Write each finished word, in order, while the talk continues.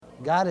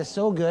God is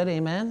so good.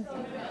 Amen.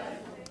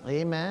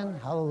 Amen.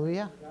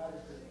 Hallelujah.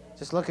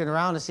 Just looking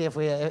around to see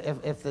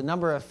if the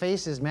number of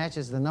faces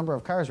matches the number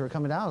of cars who are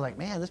coming down. I was like,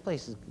 man, this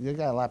place is, you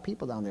got a lot of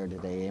people down there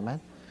today. Amen.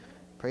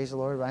 Praise the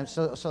Lord. I'm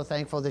so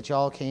thankful that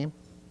y'all came.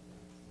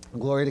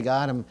 Glory to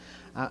God.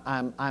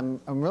 I'm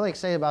really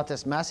excited about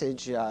this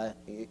message. I'm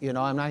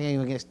not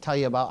even going to tell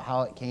you about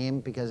how it came,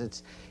 because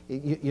it's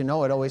it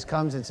always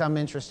comes in some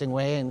interesting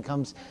way and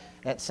comes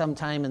at some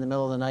time in the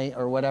middle of the night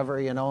or whatever,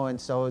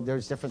 and so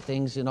there's different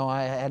things.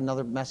 I had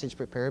another message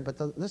prepared, but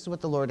this is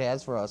what the Lord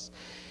has for us.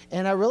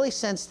 And I really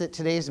sensed that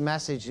today's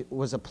message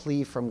was a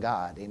plea from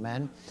God.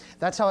 Amen.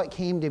 That's how it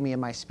came to me in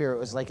my spirit.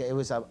 It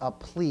was a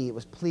plea. It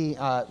was plea.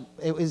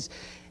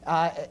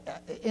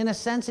 In a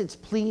sense, it's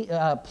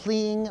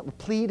pleading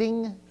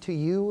to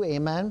you.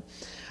 Amen.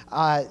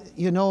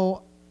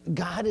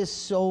 God is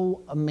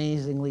so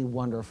amazingly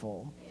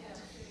wonderful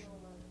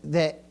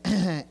that,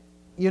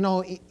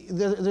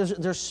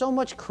 there's so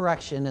much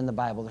correction in the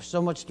Bible. There's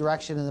so much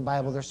direction in the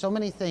Bible. There's so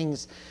many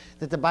things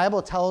that the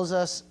Bible tells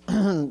us,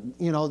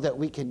 that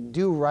we can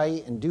do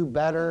right and do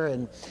better.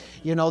 And,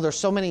 there's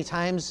so many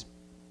times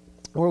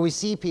where we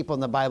see people in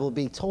the Bible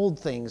be told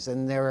things,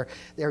 and they're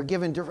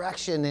given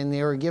direction, and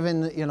they were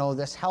given,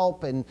 this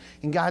help, and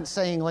God's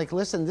saying, like,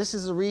 listen, this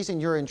is the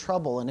reason you're in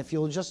trouble, and if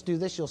you'll just do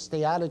this, you'll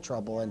stay out of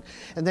trouble. And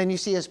then you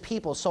see His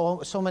people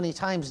so many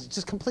times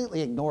just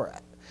completely ignore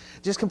it.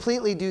 Just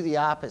completely do the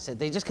opposite.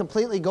 They just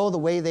completely go the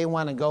way they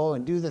want to go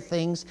and do the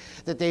things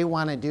that they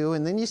want to do.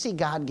 And then you see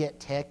God get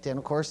ticked. And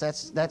of course,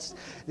 that's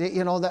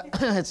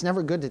it's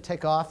never good to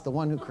tick off the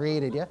one who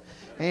created you.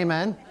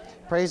 Amen.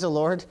 Praise the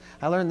Lord.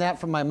 I learned that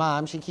from my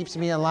mom. She keeps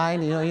me in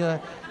line. You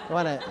don't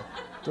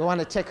want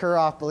to tick her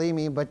off, believe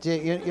me. But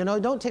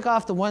don't tick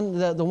off the one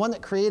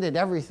that created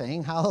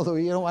everything.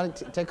 Hallelujah. You don't want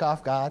to tick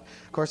off God.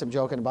 Of course, I'm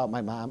joking about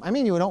my mom. I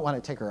mean, you don't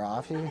want to tick her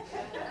off.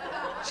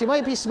 She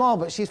might be small,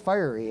 but she's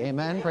fiery.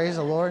 Amen. Praise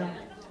the Lord.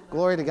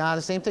 Glory to God.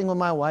 The same thing with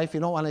my wife. You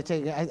don't want to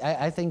take.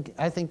 I think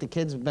the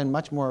kids have been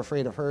much more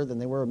afraid of her than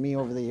they were of me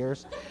over the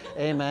years.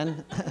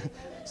 Amen.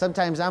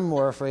 Sometimes I'm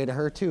more afraid of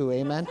her too.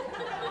 Amen.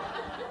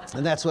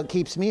 And that's what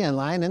keeps me in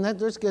line. And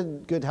there's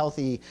good,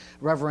 healthy,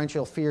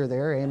 reverential fear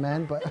there.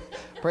 Amen. But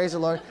praise the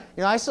Lord.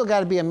 I still got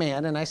to be a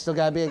man, and I still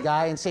got to be a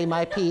guy, and say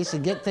my piece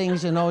and get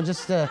things,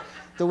 just the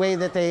way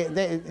that they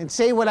and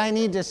say what I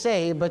need to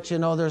say. But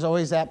there's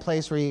always that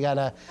place where you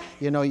gotta,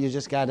 you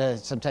just gotta.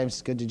 Sometimes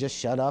it's good to just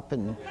shut up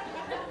and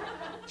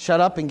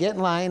get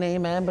in line.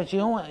 Amen. But you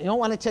don't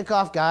want to tick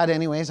off God.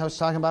 Anyways, I was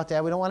talking about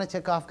that. We don't want to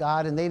tick off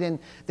God, and they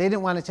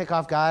didn't want to tick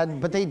off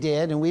God, but they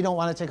did. And we don't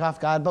want to tick off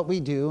God, but we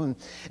do.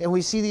 And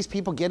we see these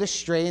people get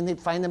astray, and they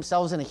find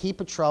themselves in a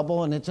heap of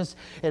trouble. And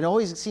it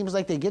always seems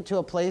like they get to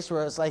a place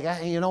where it's like,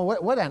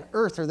 what on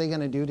earth are they going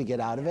to do to get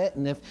out of it?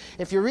 And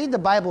if you read the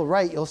Bible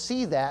right, you'll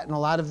see that in a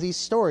lot of these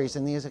stories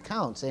and these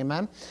accounts.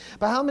 Amen.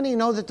 But how many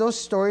know that those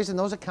stories and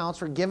those accounts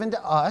were given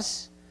to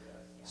us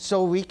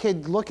so we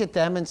could look at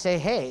them and say,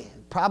 hey,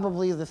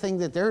 probably the thing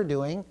that they're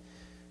doing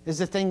is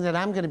the thing that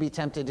I'm going to be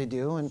tempted to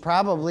do. And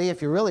probably,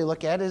 if you really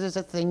look at it, is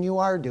a thing you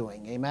are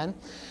doing. Amen.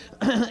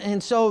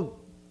 And so,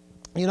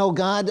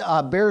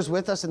 God bears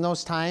with us in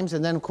those times.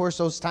 And then, of course,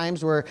 those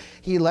times where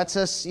He lets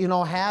us,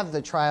 have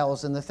the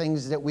trials and the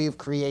things that we've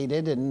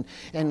created and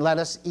let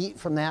us eat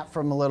from that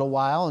from a little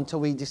while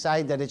until we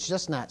decide that it's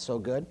just not so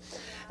good.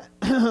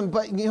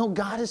 But,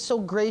 God is so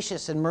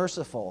gracious and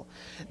merciful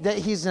that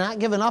He's not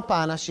given up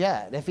on us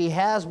yet. If He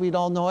has, we'd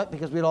all know it,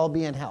 because we'd all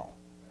be in hell.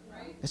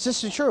 Right. It's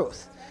just the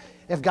truth.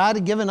 If God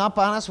had given up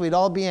on us, we'd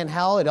all be in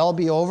hell. It'd all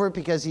be over,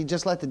 because He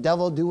just let the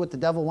devil do what the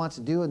devil wants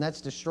to do, and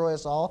that's destroy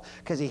us all,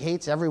 because He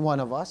hates every one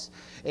of us.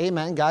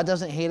 Amen. God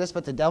doesn't hate us,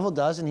 but the devil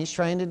does, and he's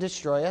trying to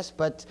destroy us.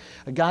 But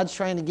God's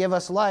trying to give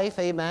us life.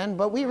 Amen.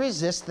 But we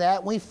resist that,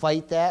 and we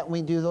fight that, and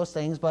we do those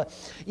things. But,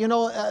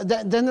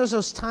 then there's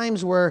those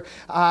times where,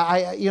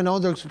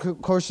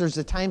 of course, there's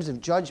the times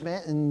of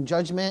judgment, and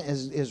judgment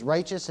is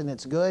righteous and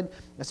it's good,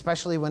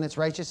 especially when it's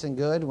righteous and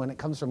good. When it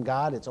comes from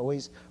God, it's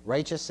always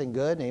righteous and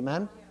good.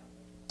 Amen.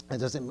 It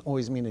doesn't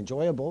always mean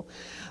enjoyable,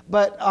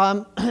 but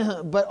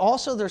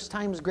also there's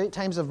great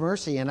times of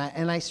mercy, and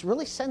I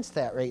really sense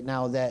that right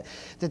now that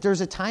there's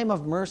a time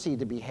of mercy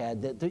to be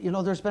had. That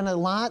there's been a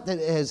lot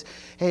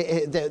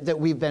that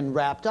we've been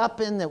wrapped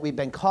up in, that we've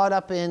been caught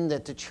up in.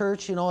 That the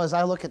church, as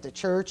I look at the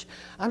church,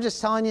 I'm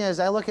just telling you, as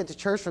I look at the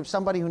church from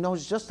somebody who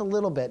knows just a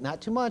little bit,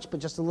 not too much,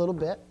 but just a little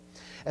bit.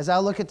 As I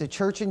look at the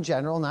church in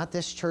general, not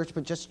this church,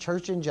 but just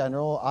church in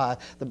general,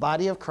 the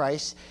body of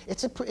Christ,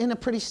 it's in a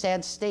pretty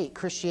sad state.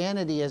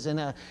 Christianity is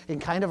in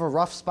kind of a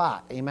rough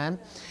spot. Amen.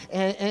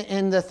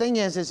 And the thing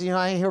is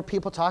I hear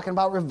people talking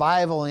about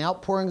revival and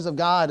outpourings of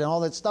God and all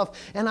that stuff,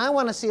 and I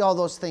want to see all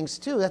those things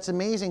too. That's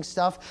amazing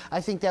stuff.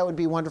 I think that would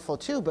be wonderful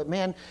too. But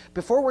man,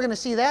 before we're going to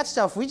see that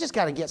stuff, we just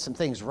got to get some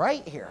things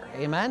right here.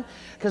 Amen.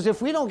 Because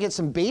if we don't get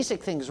some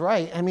basic things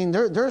right,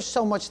 there's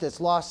so much that's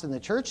lost in the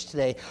church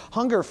today.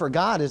 Hunger for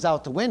God is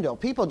out the window.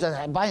 People,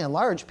 by and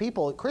large,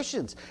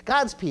 Christians,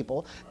 God's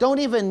people, don't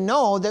even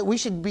know that we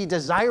should be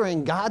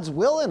desiring God's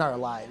will in our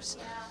lives.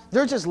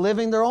 They're just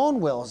living their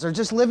own wills. They're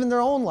just living their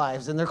own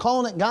lives, and they're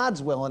calling it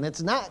God's will, and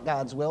it's not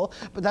God's will,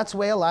 but that's the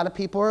way a lot of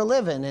people are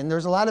living. And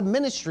there's a lot of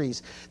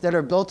ministries that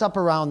are built up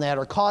around that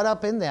or caught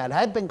up in that.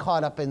 I've been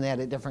caught up in that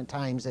at different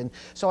times, and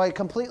so I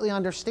completely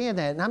understand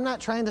that. And I'm not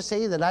trying to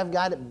say that I've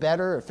got it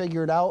better or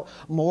figured out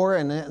more,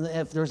 and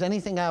if there's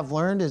anything I've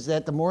learned is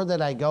that the more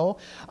that I go,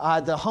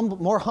 the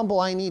more humble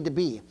I need to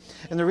be.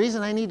 And the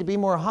reason I need to be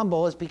more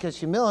humble is because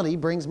humility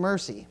brings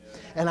mercy.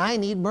 And I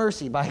need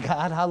mercy by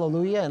God,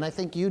 hallelujah, and I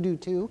think you do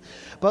too.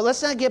 But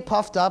let's not get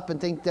puffed up and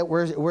think that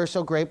we're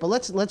so great, but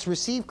let's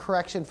receive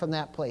correction from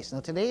that place. Now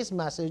today's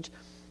message,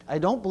 I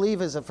don't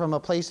believe is from a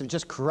place of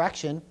just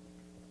correction,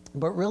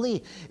 but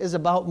really is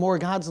about more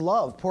God's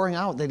love pouring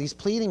out, that he's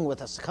pleading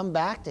with us to come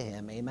back to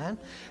him, amen?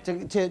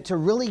 To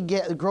really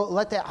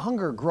let that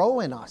hunger grow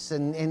in us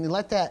and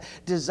let that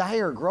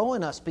desire grow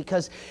in us,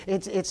 because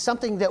it's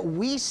something that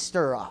we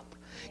stir up.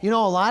 You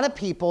know, a lot of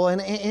people,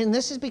 and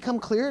this has become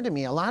clear to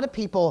me, a lot of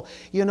people,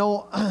 you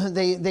know,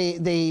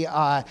 they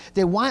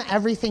want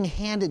everything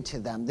handed to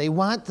them. They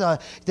want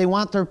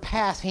their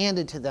path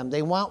handed to them.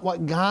 They want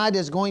what God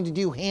is going to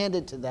do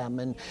handed to them.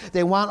 And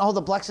they want all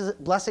the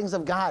blessings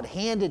of God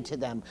handed to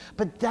them.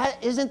 But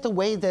that isn't the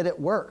way that it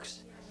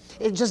works.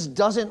 It just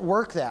doesn't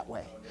work that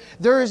way.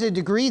 There is a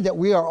degree that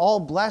we are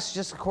all blessed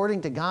just according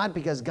to God,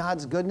 because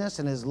God's goodness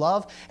and his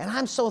love, and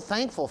I'm so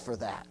thankful for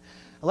that.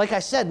 Like I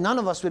said, none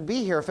of us would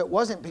be here if it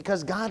wasn't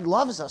because God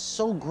loves us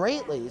so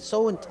greatly,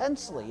 so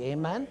intensely.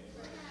 Amen?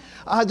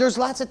 There's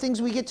lots of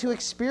things we get to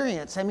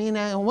experience. I mean,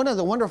 one of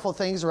the wonderful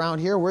things around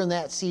here, we're in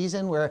that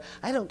season where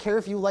I don't care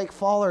if you like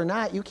fall or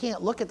not, you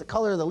can't look at the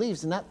color of the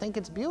leaves and not think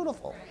it's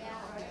beautiful.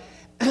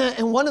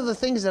 And one of the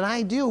things that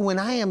I do when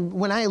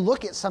I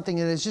look at something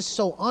that is just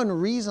so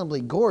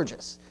unreasonably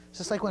gorgeous, it's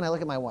just like when I look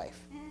at my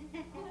wife.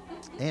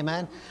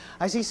 Amen?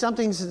 I see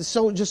something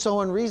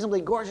so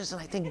unreasonably gorgeous, and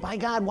I think, by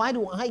God, why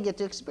do I get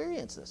to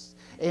experience this?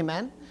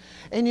 Amen?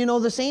 And you know,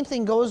 the same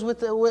thing goes with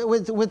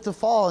the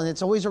fall, and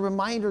it's always a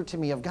reminder to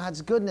me of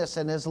God's goodness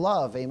and his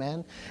love.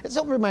 Amen? It's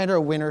a reminder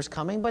of winter's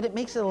coming, but it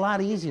makes it a lot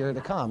easier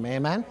to come.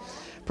 Amen?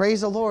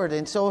 Praise the Lord.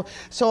 And so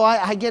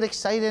I get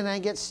excited and I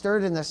get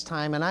stirred in this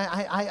time, and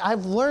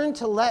I've learned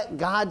to let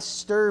God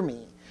stir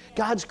me.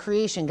 God's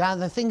creation,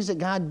 the things that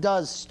God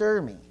does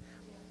stir me.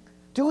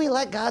 Do we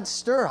let God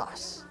stir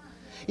us?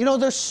 You know,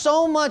 there's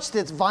so much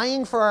that's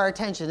vying for our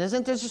attention,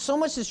 isn't there? There's so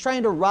much that's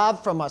trying to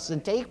rob from us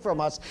and take from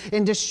us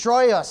and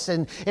destroy us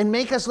and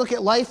make us look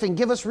at life and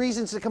give us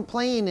reasons to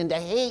complain and to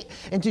hate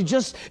and to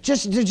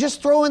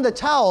just throw in the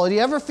towel. Do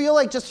you ever feel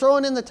like just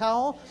throwing in the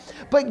towel?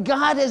 But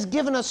God has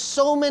given us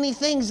so many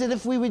things that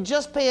if we would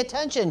just pay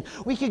attention,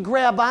 we could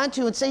grab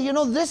onto and say, you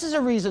know, this is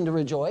a reason to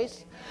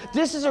rejoice.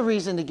 This is a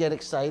reason to get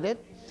excited.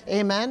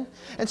 Amen?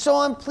 And so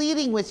I'm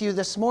pleading with you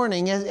this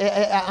morning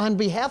on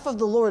behalf of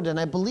the Lord, and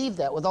I believe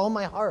that with all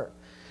my heart.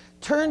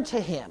 Turn to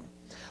him.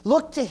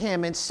 Look to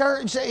him and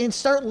start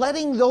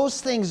letting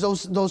those things,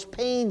 those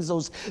pains,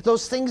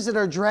 those things that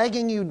are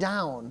dragging you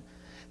down,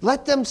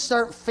 let them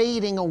start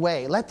fading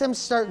away. Let them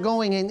start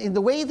going. And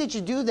the way that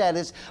you do that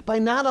is by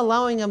not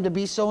allowing them to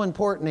be so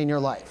important in your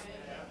life.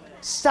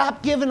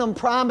 Stop giving them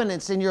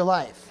prominence in your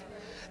life.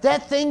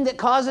 That thing that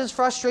causes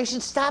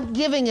frustration, stop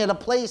giving it a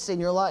place in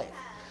your life.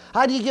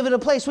 How do you give it a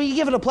place? Well, you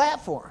give it a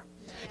platform.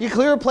 You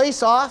clear a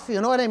place off,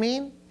 you know what I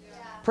mean? Yeah.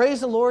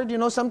 Praise the Lord. You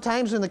know,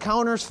 sometimes when the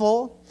counter's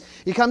full,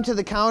 you come to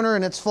the counter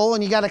and it's full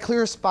and you got a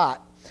clear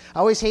spot. I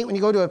always hate when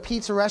you go to a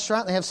pizza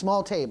restaurant and they have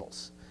small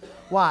tables.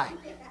 Why?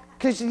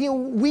 Because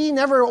we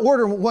never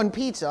order one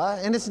pizza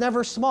and it's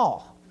never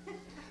small.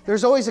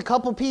 There's always a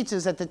couple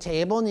pizzas at the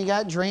table, and you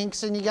got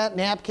drinks and you got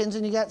napkins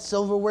and you got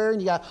silverware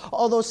and you got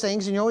all those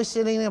things, and you're always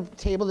sitting at a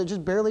table that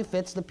just barely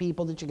fits the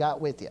people that you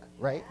got with you,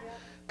 right?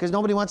 Because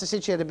nobody wants to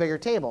sit you at a bigger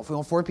table.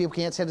 If 4 people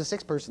can't sit at a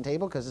 6-person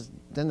table, because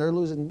then they're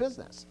losing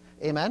business.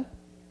 Amen?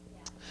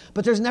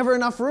 But there's never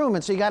enough room,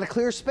 and so you got to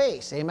clear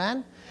space.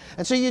 Amen?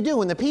 And so you do.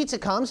 When the pizza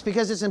comes,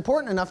 because it's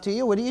important enough to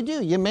you, what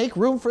do? You make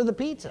room for the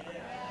pizza.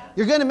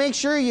 You're going to make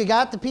sure you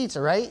got the pizza,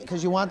 right?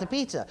 Because you want the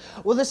pizza.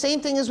 Well, the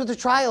same thing is with the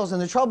trials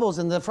and the troubles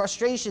and the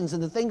frustrations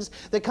and the things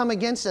that come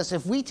against us.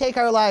 If we take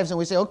our lives and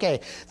we say, okay,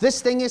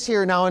 this thing is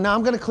here now, and now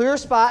I'm going to clear a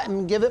spot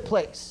and give it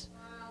place.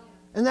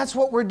 And that's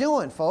what we're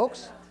doing,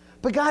 folks.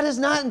 But God has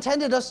not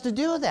intended us to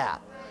do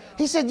that.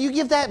 He said, you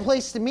give that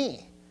place to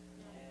me.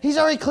 He's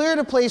already cleared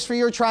a place for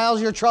your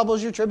trials, your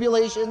troubles, your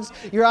tribulations,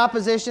 your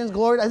oppositions.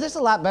 Glory. This is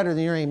a lot better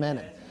than your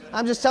amen.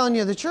 I'm just telling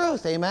you the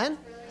truth. Amen.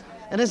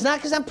 And it's not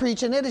because I'm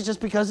preaching it. It's just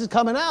because it's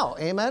coming out.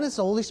 Amen. It's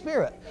the Holy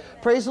Spirit.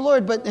 Praise the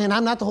Lord. And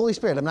I'm not the Holy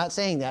Spirit. I'm not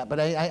saying that. But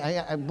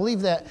I believe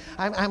that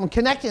I'm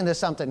connecting to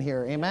something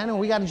here. Amen. And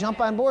we got to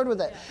jump on board with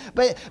it.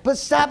 But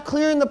stop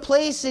clearing the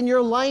place in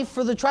your life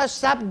for the trials.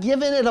 Stop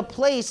giving it a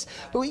place.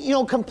 You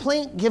know,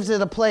 complaint gives it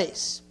a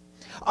place.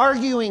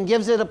 Arguing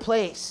gives it a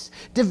place.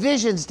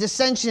 Divisions,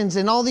 dissensions,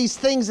 and all these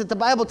things that the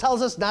Bible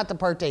tells us not to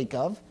partake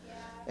of.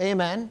 Yeah.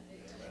 Amen.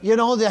 You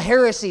know, the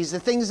heresies, the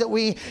things that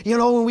we, you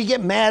know, when we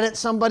get mad at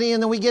somebody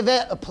and then we give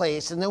it a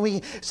place. And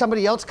then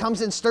somebody else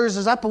comes and stirs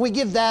us up and we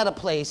give that a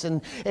place.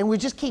 And we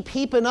just keep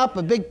heaping up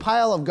a big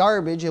pile of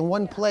garbage in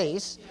one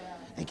place.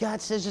 And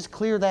God says, just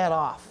clear that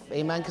off.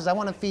 Amen. Because I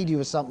want to feed you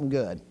with something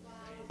good.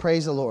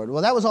 Praise the Lord.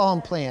 Well, that was all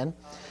on plan.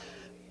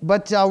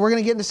 But we're going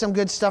to get into some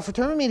good stuff.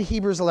 Turn with me to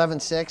Hebrews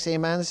 11:6.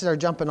 Amen. This is our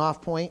jumping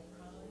off point.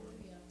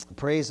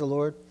 Praise the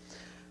Lord.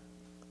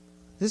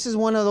 This is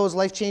one of those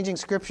life-changing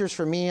scriptures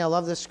for me. I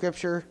love this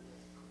scripture.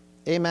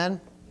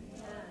 Amen.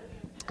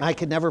 I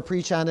could never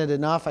preach on it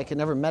enough. I could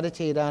never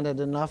meditate on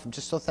it enough. I'm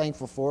just so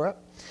thankful for it.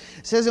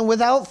 It says, and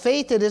without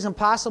faith, it is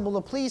impossible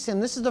to please him.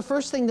 This is the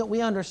first thing that we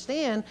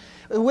understand.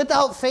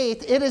 Without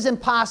faith, it is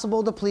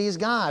impossible to please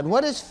God.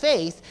 What is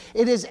faith?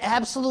 It is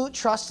absolute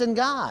trust in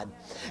God.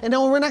 And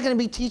no, we're not going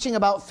to be teaching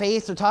about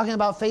faith or talking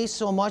about faith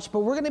so much, but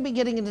we're going to be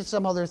getting into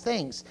some other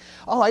things.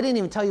 Oh, I didn't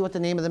even tell you what the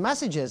name of the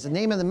message is. The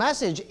name of the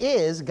message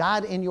is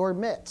God in your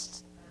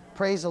midst.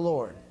 Praise the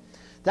Lord.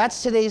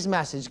 That's today's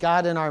message,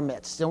 God in our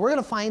midst. And we're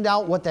going to find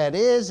out what that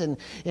is and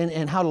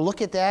how to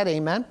look at that.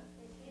 Amen.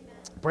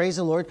 Praise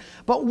the Lord.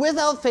 But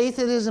without faith,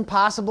 it is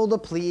impossible to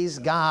please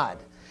God.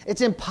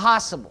 It's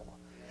impossible.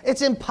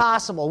 It's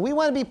impossible. We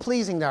want to be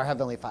pleasing to our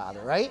Heavenly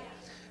Father, right?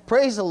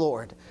 Praise the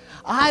Lord.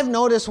 I've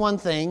noticed one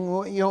thing.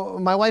 You know,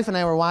 my wife and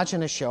I were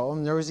watching a show,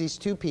 and there was these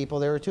two people.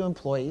 There were two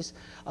employees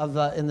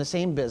in the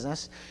same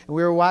business. And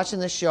we were watching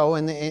the show,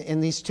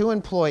 and these two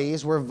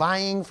employees were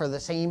vying for the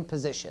same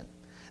position.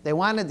 They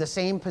wanted the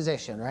same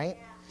position, right?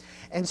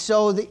 And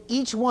so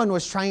each one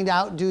was trying to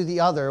outdo the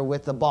other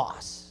with the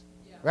boss,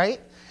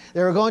 right?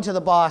 They were going to the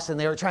boss and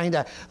they were trying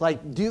to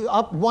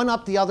one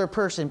up the other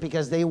person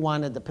because they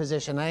wanted the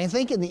position. And I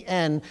think in the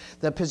end,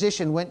 the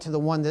position went to the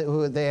one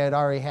who they had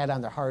already had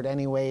on their heart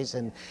anyways.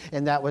 And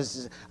that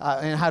was,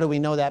 and how do we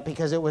know that?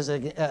 Because it was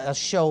a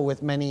show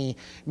with many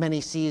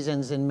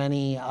seasons and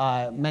many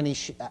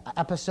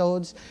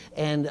episodes.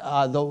 And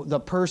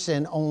the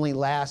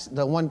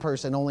one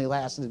person only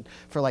lasted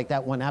for like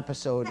that one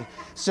episode.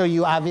 So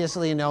you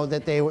obviously know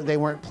that they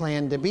weren't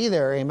planned to be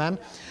there. Amen.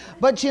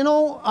 But you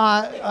know,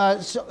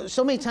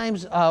 so many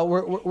times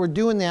we're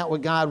doing that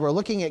with God. We're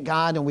looking at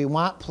God and we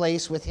want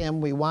place with him.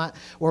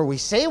 We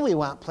say we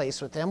want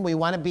place with him. We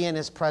want to be in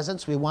his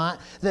presence. We want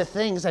the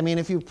things. I mean,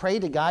 if you pray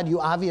to God, you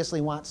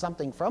obviously want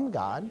something from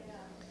God,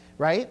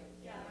 right?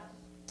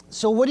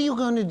 So what are you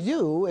going to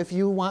do if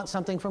you want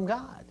something from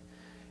God?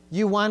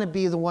 You want to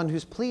be the one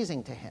who's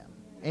pleasing to him.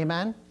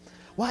 Amen?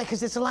 Why?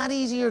 Because it's a lot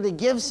easier to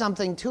give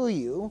something to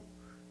you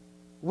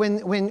when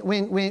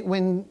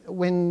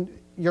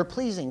you're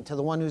pleasing to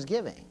the one who's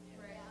giving.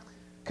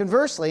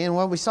 Conversely, and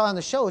what we saw in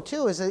the show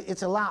too, is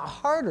it's a lot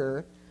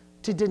harder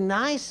to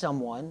deny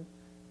someone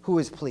who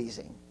is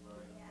pleasing.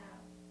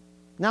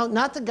 Now,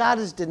 not that God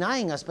is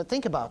denying us, but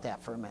think about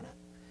that for a minute.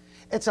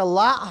 It's a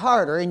lot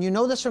harder, and you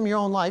know this from your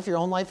own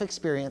life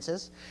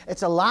experiences.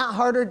 It's a lot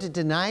harder to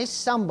deny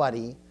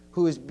somebody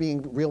who is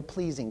being real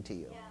pleasing to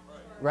you.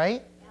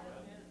 Right?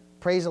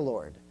 Praise the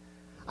Lord.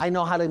 I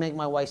know how to make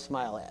my wife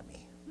smile at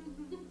me.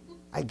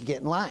 I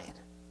get in line.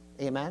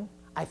 Amen?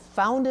 I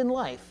found in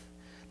life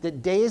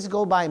that days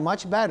go by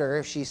much better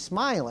if she's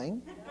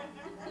smiling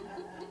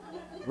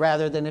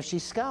rather than if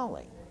she's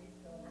scowling.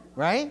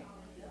 Right?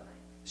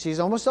 She's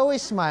almost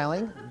always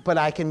smiling, but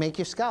I can make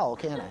you scowl,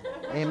 can't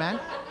I? Amen?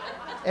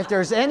 If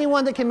there's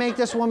anyone that can make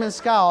this woman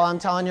scowl, I'm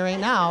telling you right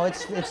now,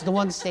 it's the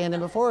one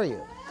standing before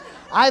you.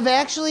 I've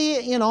actually,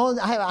 you know,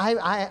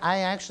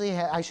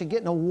 I should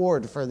get an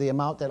award for the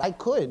amount that I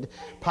could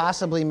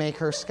possibly make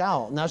her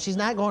scowl. Now, she's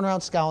not going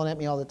around scowling at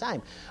me all the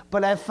time.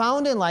 But I've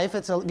found in life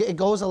it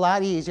goes a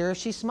lot easier if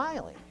she's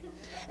smiling.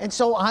 And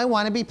so I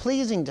want to be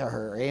pleasing to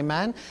her.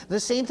 Amen?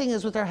 The same thing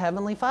is with our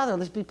Heavenly Father.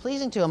 Let's be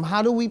pleasing to him.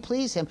 How do we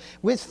please him?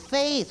 With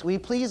faith. We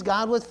please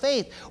God with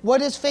faith.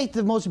 What is faith?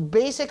 The most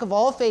basic of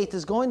all faith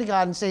is going to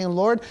God and saying,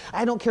 Lord,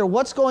 I don't care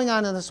what's going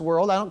on in this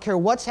world. I don't care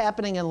what's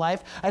happening in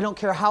life. I don't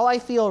care how I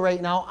feel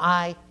right now.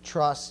 I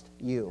trust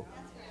you.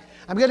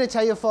 I'm going to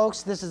tell you,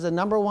 folks, this is the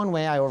number one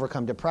way I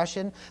overcome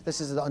depression.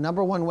 This is the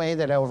number one way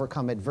that I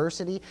overcome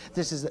adversity.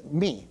 This is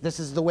me. This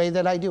is the way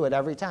that I do it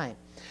every time.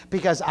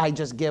 Because I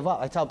just give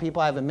up. I tell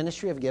people I have a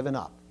ministry of giving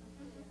up.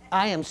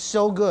 I am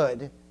so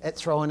good at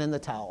throwing in the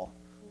towel.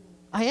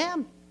 I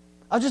am.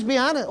 I'll just be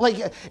honest.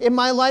 Like in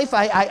my life,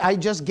 I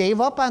just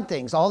gave up on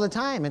things all the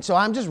time. And so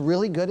I'm just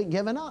really good at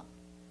giving up.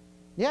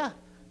 Yeah.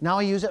 Now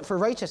I use it for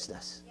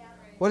righteousness.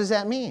 What does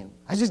that mean?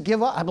 I just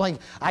give up. I'm like,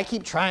 I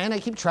keep trying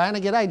to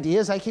get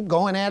ideas. I keep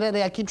going at it.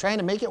 I keep trying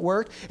to make it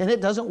work, and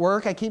it doesn't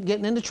work. I keep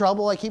getting into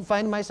trouble. I keep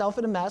finding myself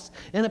in a mess,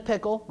 in a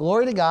pickle.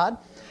 Glory to God.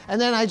 And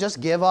then I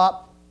just give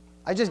up.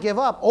 I just give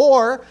up.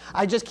 Or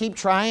I just keep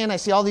trying. I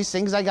see all these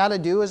things I got to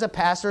do as a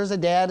pastor, as a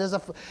dad, as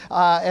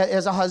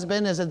a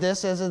husband, as a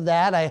this, as a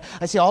that.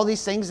 I see all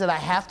these things that I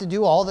have to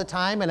do all the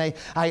time, and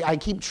I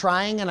keep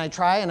trying, and I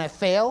try, and I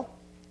fail.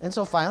 And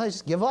so finally I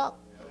just give up.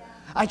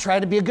 I try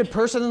to be a good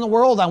person in the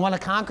world. I want to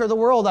conquer the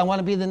world. I want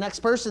to be the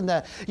next person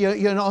that,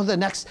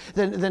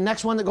 the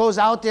next one that goes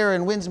out there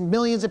and wins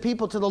millions of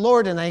people to the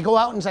Lord. And I go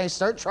out and I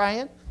start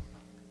trying,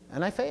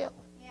 and I fail.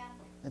 Yeah.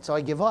 And so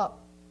I give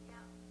up.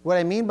 What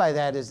I mean by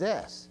that is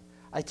this.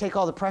 I take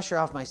all the pressure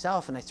off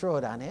myself and I throw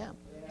it on him.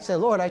 I say,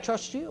 Lord, I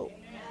trust you.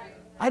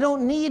 I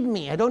don't need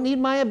me. I don't need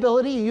my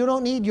ability. You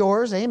don't need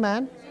yours.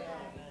 Amen.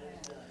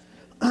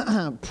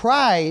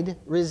 Pride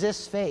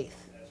resists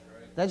faith.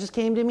 That just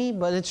came to me,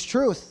 but it's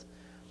truth.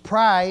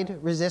 Pride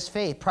resists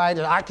faith. Pride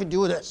is, I could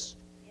do this.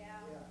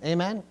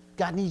 Amen.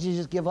 God needs you to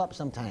just give up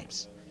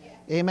sometimes.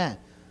 Amen.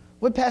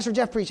 What did Pastor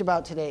Jeff preach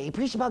about today? He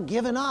preached about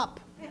giving up.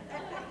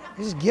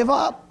 You just give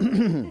up.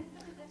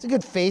 It's a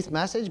good faith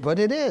message, but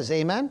it is.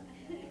 Amen.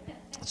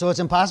 So it's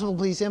impossible to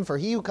please him, for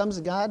he who comes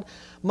to God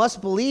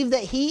must believe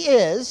that he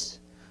is,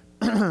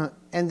 and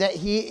that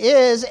he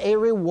is a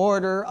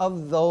rewarder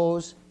of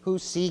those who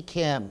seek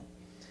him.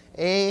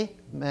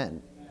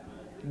 Amen.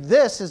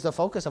 This is the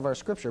focus of our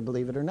scripture,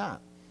 believe it or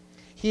not.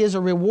 He is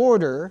a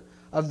rewarder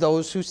of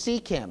those who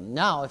seek him.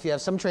 Now, if you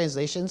have some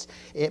translations,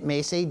 it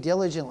may say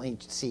diligently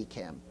seek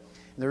him.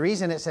 The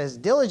reason it says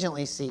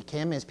diligently seek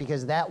him is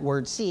because that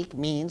word seek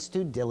means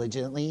to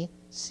diligently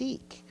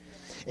seek.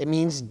 It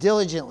means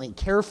diligently,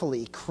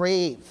 carefully,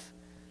 crave,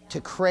 to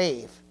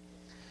crave.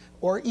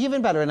 Or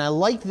even better, and I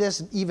like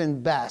this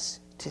even best,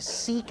 to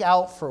seek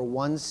out for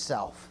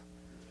oneself.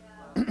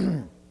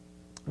 The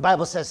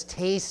Bible says,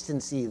 taste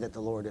and see that the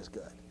Lord is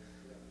good.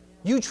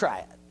 You try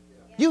it.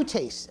 You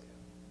taste it.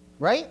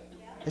 Right?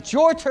 It's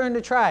your turn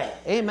to try it.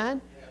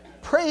 Amen?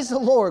 Praise the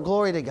Lord.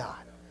 Glory to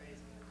God.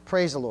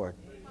 Praise the Lord.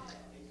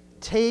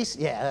 Taste,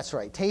 yeah, that's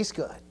right. Taste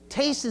good.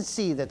 Taste and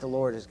see that the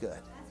Lord is good.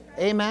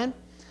 Amen?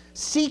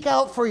 Seek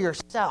out for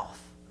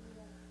yourself.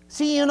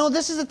 See, you know,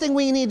 this is the thing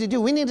we need to do.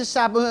 We need to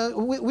stop.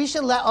 We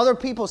should let other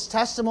people's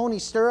testimony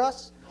stir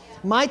us.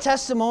 My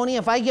testimony,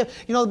 if I give,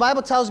 you know, the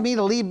Bible tells me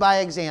to lead by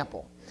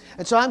example.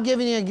 And so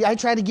I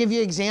try to give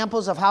you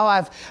examples of how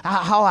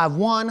I've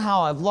won,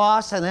 how I've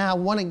lost, and then I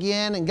won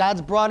again, and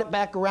God's brought it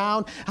back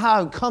around,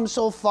 how I've come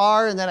so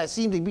far, and then I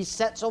seem to be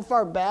set so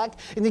far back,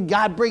 and then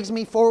God brings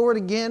me forward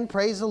again,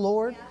 praise the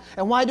Lord. Yeah.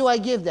 And why do I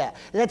give that?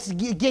 That's to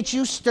get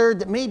you stirred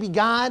that maybe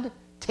God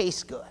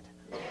tastes good.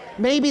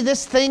 Maybe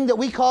this thing that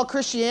we call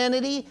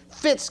Christianity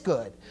fits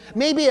good.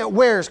 Maybe it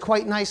wears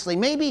quite nicely.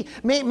 Maybe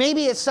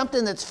it's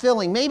something that's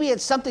filling. Maybe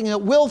it's something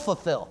that will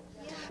fulfill.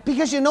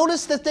 Because you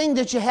notice the thing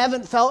that you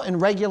haven't felt in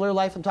regular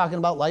life, I'm talking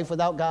about life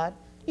without God,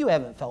 you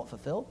haven't felt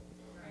fulfilled.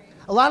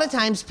 A lot of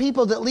times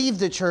people that leave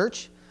the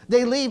church,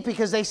 they leave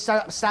because they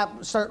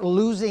start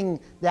losing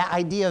that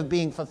idea of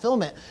being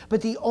fulfillment.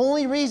 But the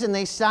only reason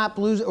they start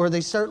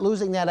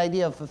losing that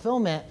idea of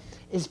fulfillment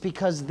is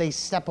because they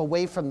step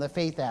away from the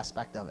faith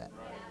aspect of it.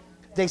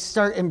 They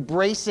start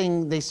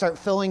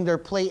filling their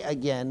plate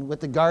again with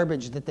the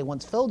garbage that they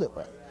once filled it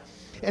with.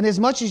 And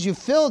as much as you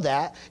fill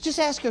that, just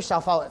ask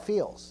yourself how it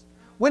feels.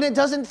 When it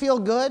doesn't feel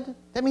good,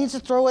 that means to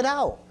throw it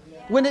out.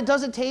 When it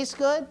doesn't taste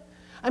good,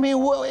 I mean,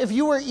 if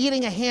you were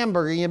eating a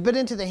hamburger, you bit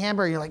into the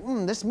hamburger, you're like,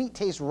 this meat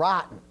tastes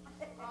rotten.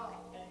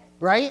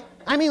 Right?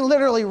 I mean,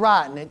 literally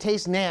rotten. It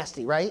tastes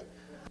nasty, right?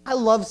 I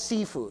love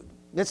seafood.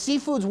 The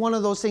seafood's one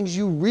of those things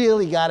you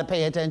really got to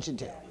pay attention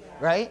to,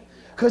 right?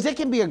 Because it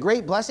can be a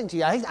great blessing to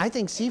you. I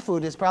think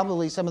seafood is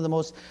probably some of the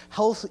most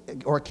healthy,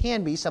 or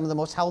can be some of the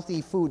most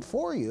healthy food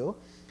for you.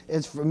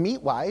 It's for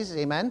meat-wise,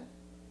 amen?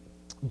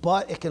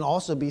 But it can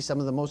also be some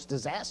of the most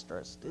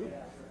disastrous, too.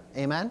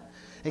 Amen?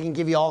 It can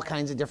give you all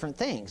kinds of different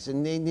things.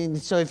 And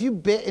so if you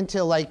bit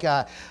into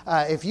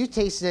if you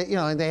taste it,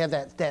 and they have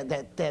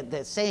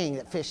that saying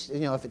that fish,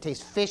 if it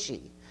tastes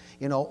fishy,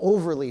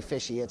 overly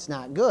fishy, it's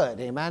not good,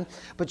 amen?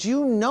 But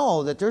you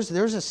know that there's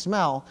a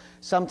smell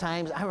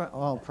sometimes.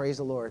 Praise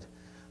the Lord.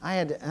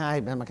 I'm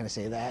not going to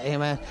say that,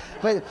 amen.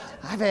 But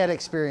I've had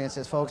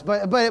experiences, folks.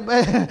 But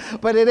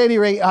at any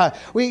rate,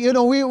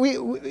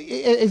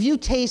 if you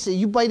taste it,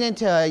 you bite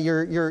into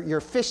your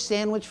fish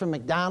sandwich from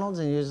McDonald's,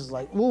 and you're just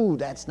like, ooh,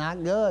 that's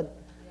not good.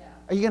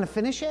 Are you going to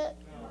finish it?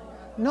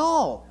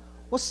 No.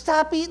 Well,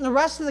 stop eating the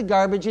rest of the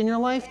garbage in your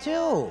life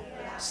too.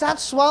 Stop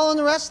swallowing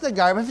the rest of the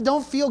garbage. If it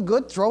don't feel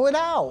good, throw it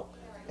out.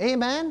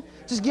 Amen.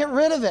 Just get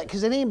rid of it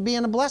because it ain't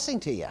being a blessing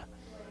to you.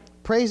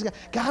 Praise God.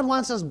 God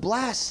wants us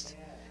blessed.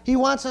 He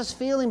wants us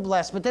feeling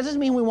blessed, but that doesn't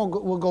mean we'll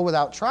go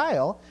without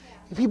trial.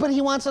 But he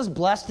wants us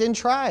blessed in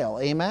trial,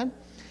 amen?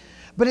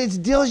 But it's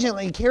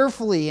diligently,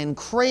 carefully, and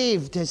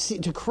to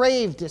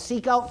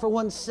seek out for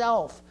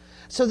oneself.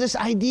 So this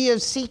idea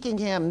of seeking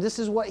him, this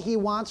is what he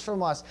wants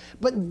from us.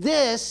 But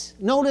notice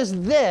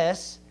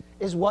this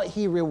is what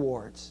he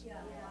rewards.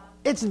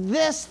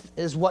 This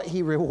is what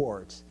he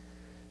rewards.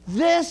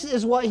 This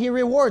is what he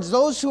rewards.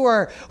 Those who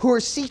are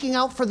seeking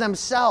out for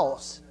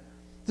themselves.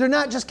 They're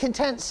not just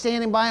content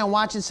standing by and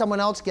watching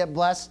someone else get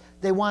blessed.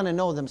 They want to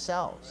know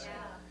themselves.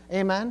 Yeah.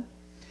 Amen?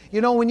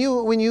 When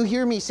you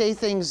hear me say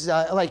things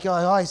like,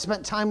 I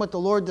spent time with the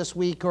Lord this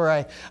week,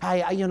 or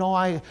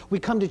we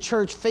come to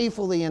church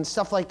faithfully and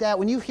stuff like that.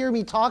 When you hear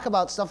me talk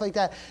about stuff like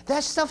that,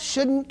 that stuff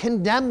shouldn't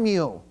condemn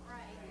you.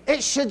 Right.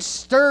 It should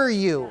stir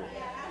you.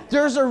 Yeah.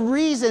 There's a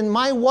reason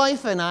my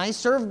wife and I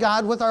serve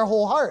God with our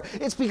whole heart.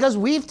 It's because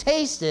we've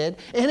tasted,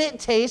 and it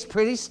tastes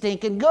pretty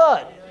stinking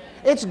good.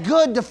 It's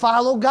good to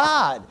follow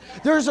God.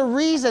 There's a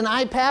reason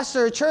I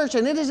pastor a church,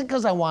 and it isn't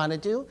because I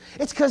wanted to.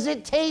 It's because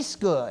it tastes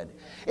good.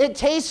 It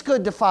tastes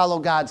good to follow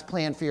God's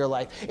plan for your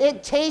life.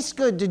 It tastes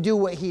good to do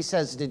what He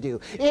says to do.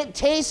 It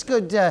tastes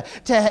good to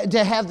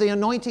have the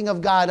anointing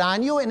of God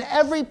on you, and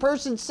every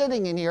person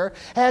sitting in here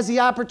has the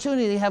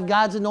opportunity to have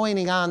God's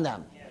anointing on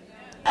them.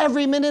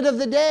 Every minute of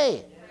the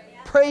day.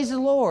 Praise the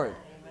Lord.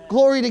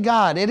 Glory to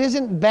God. It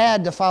isn't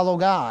bad to follow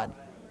God.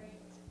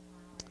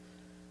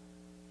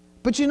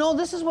 But you know,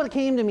 this is what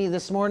came to me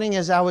this morning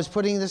as I was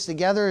putting this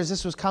together, as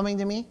this was coming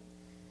to me.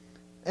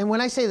 And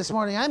when I say this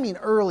morning, I mean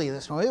early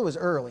this morning. It was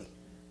early.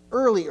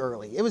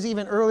 Early. It was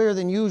even earlier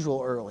than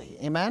usual early.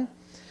 Amen?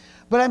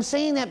 But I'm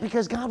saying that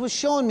because God was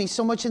showing me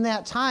so much in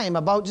that time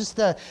about just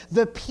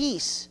the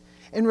peace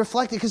and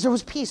reflecting, because there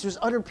was peace. There was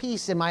utter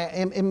peace in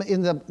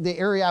the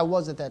area I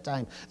was at that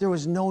time. There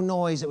was no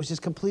noise. It was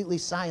just completely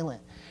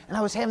silent. And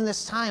I was having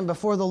this time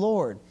before the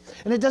Lord.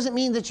 And it doesn't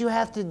mean that you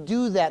have to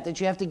do that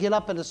you have to get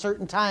up at a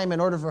certain time in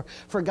order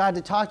for God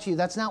to talk to you.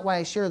 That's not why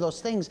I share those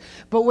things.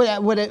 But what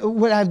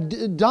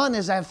I've done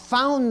is I've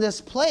found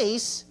this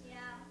place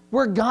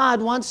where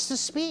God wants to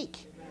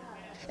speak.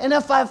 And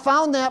if I've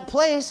found that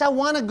place, I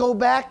want to go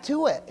back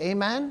to it.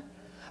 Amen?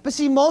 But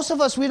see, most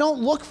of us, we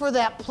don't look for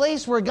that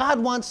place where God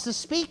wants to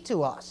speak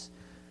to us.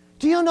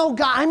 Do you know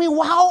God? I mean,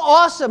 how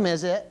awesome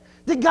is it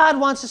that God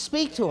wants to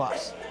speak to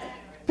us?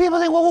 People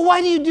think, well,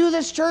 why do you do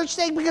this church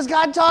thing? Because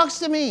God talks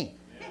to me.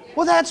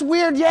 Well, that's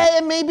weird. Yeah,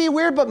 it may be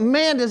weird, but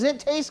man, does it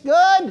taste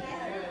good?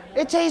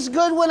 It tastes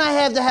good when I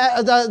have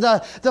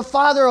the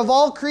Father of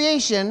all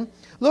creation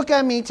look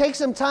at me, take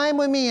some time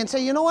with me and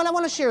say, you know what, I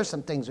want to share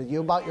some things with you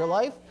about your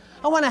life.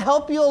 I want to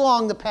help you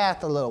along the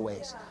path a little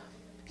ways.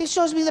 He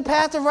shows me the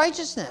path of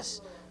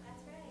righteousness.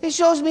 He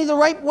shows me the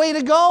right way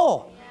to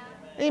go.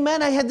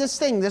 Amen. I had this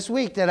thing this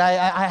week that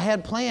I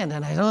had planned,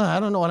 and I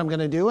don't know what I'm going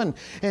to do.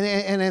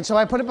 And so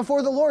I put it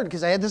before the Lord,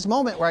 because I had this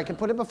moment where I could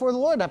put it before the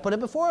Lord. I put it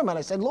before Him, and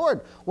I said,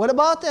 Lord, what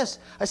about this?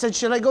 I said,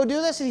 should I go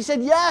do this? And He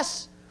said,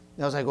 yes.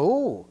 And I was like,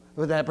 oh,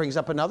 well, that brings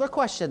up another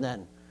question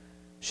then.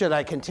 Should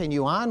I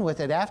continue on with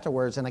it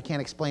afterwards? And I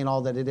can't explain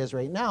all that it is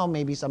right now,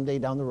 maybe someday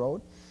down the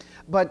road.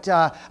 But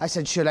I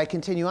said, should I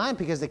continue on?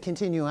 Because the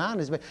continue on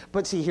is...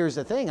 But see, here's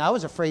the thing. I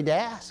was afraid to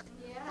ask.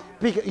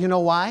 Because, you know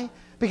why?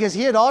 Because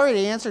He had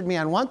already answered me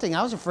on one thing.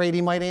 I was afraid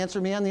He might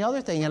answer me on the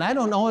other thing. And I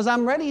don't know as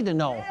I'm ready to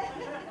know.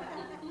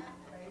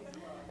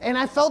 And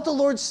I felt the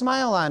Lord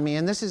smile on me.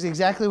 And this is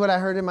exactly what I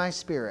heard in my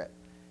spirit.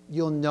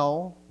 You'll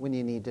know when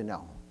you need to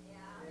know.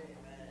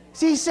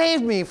 See, He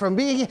saved me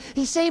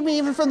He saved me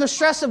even from the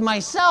stress of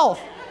myself.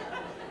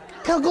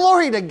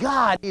 Glory to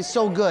God. He's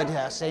so good,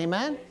 Hess.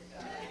 Amen?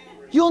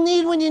 You'll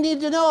need when you need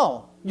to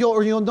know.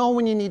 You'll know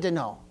when you need to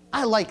know.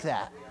 I like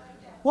that.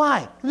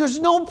 Why? There's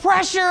no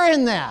pressure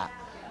in that.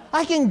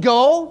 I can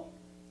go,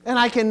 and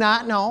I can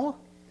not know,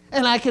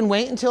 and I can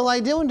wait until I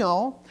do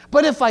know.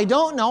 But if I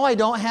don't know, I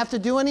don't have to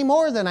do any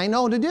more than I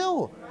know to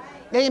do.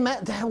 Right.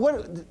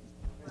 Amen.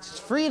 It's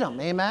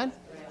freedom. Amen.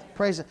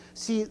 Praise it.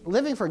 See,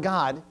 living for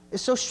God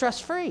is so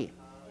stress-free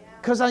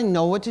because I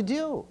know what to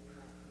do.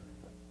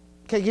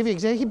 Okay, I'll give you an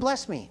example. He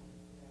blessed me.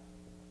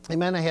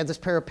 Amen. I had this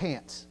pair of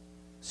pants,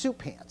 suit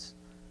pants,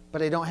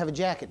 but I don't have a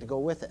jacket to go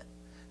with it.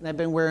 And I've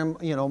been wearing,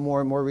 more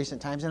and more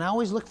recent times. And I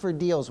always look for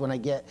deals when I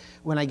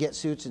get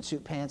suits and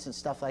suit pants and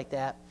stuff like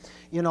that.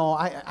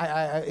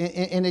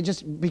 And it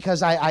just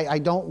because I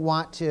don't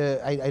want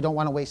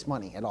to waste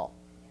money at all.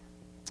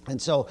 And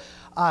so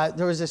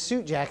there was a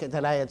suit jacket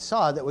that I had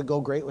saw that would go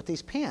great with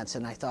these pants.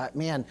 And I thought,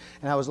 man,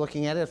 and I was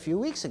looking at it a few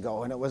weeks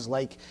ago, and it was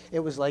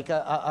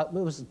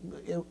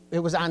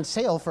on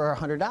sale for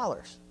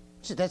 $100.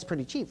 That's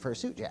pretty cheap for a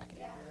suit jacket.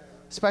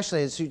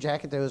 Especially a suit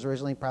jacket that was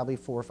originally probably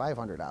 $400 or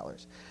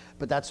 $500.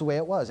 But that's the way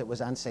it was. It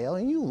was on sale,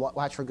 and you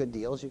watch for good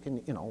deals. You can,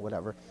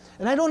 whatever.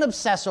 And I don't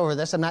obsess over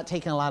this. I'm not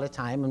taking a lot of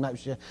time. I'm not.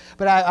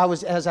 But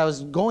as I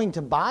was going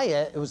to buy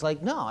it, it was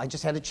like, no, I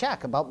just had a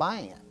check about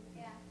buying it.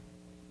 Yeah.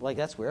 Like,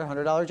 that's weird,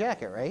 $100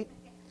 jacket, right?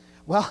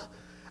 Well,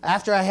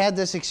 after I had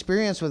this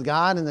experience with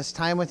God and this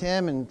time with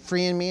Him and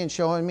freeing me and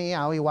showing me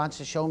how He wants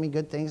to show me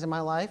good things in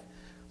my life,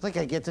 it's like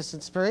I get this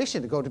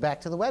inspiration to go back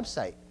to the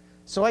website.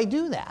 So I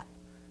do that.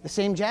 The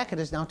same jacket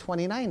is now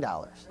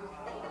 $29.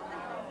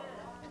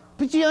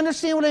 But do you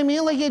understand what I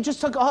mean? Like, it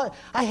just took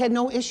I had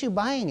no issue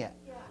buying it.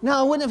 Now,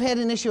 I wouldn't have had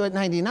an issue at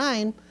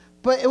 $99,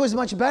 but it was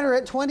much better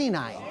at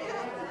 $29.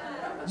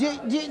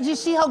 Do you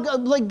see how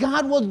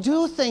God will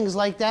do things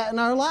like that in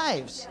our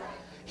lives?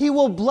 He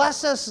will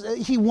bless us.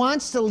 He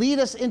wants to lead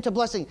us into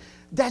blessing.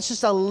 That's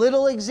just a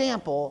little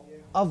example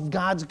of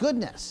God's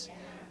goodness,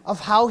 of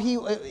how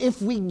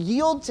if we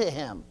yield to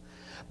Him.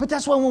 But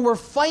that's why when we're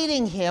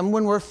fighting Him,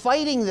 when we're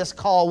fighting this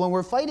call, when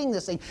we're fighting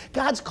this thing,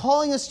 God's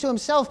calling us to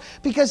Himself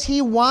because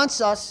He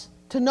wants us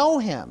to know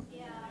Him.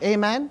 Yeah.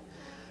 Amen?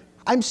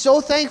 I'm so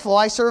thankful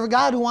I serve a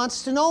God who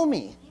wants to know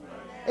me.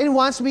 And He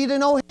wants me to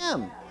know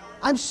Him.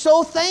 I'm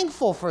so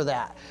thankful for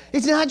that.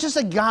 It's not just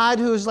a God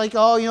who's like,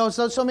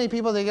 so many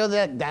people, they go,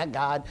 that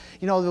God,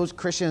 those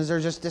Christians are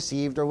just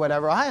deceived or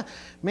whatever.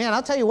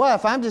 I'll tell you what,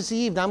 if I'm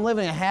deceived, I'm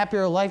living a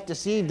happier life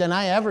deceived than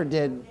I ever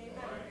did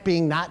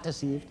being not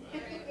deceived.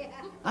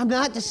 I'm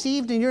not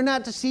deceived and you're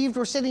not deceived.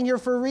 We're sitting here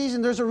for a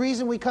reason. There's a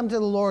reason we come to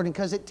the Lord, and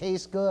because it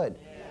tastes good.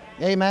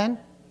 Amen?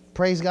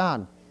 Praise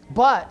God.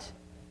 But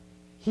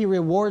he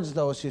rewards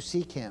those who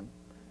seek him,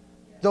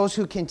 those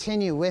who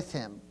continue with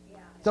him,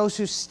 those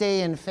who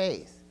stay in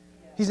faith.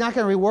 He's not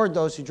going to reward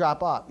those who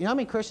drop off. You know how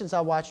many Christians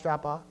I've watched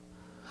drop off?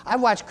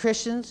 I've watched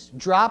Christians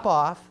drop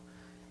off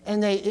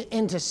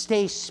and to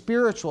stay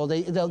spiritual.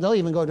 They'll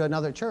even go to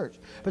another church.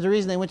 But the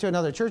reason they went to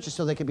another church is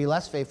so they could be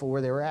less faithful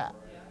where they were at.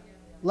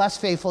 Less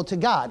faithful to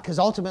God, because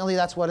ultimately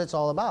that's what it's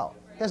all about.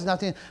 It has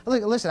nothing.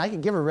 Listen, I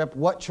can give a rip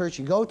what church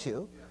you go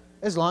to,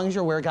 as long as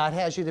you're where God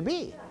has you to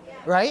be,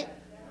 right?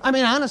 I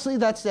mean, honestly,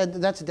 that's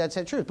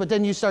the truth. But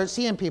then you start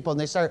seeing people, and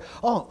they start,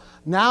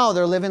 now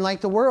they're living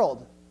like the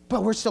world,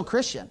 but we're still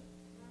Christian.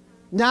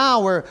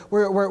 Now we're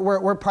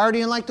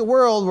partying like the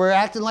world, we're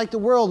acting like the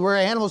world, we're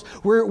animals,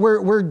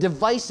 we're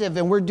divisive,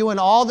 and we're doing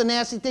all the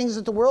nasty things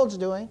that the world's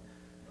doing.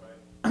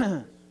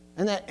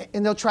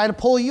 And they'll try to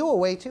pull you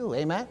away too,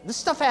 amen? This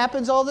stuff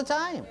happens all the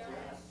time.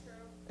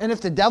 And if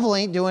the devil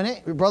ain't doing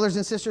it, your brothers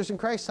and sisters in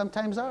Christ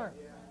sometimes are.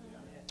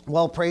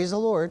 Well, praise the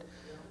Lord.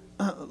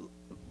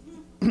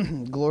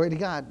 Glory to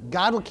God.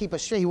 God will keep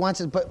us straight. He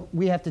wants us, but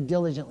we have to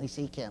diligently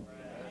seek him.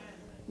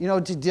 You know,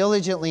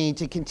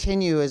 to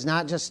continue is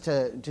not just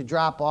to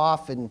drop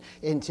off and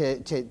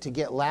to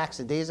get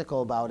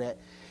lackadaisical about it.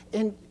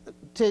 And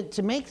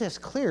to make this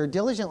clear,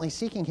 diligently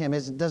seeking him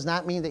does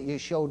not mean that you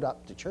showed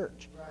up to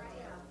church.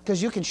 Because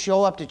you can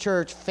show up to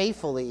church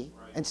faithfully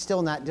and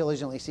still not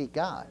diligently seek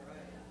God.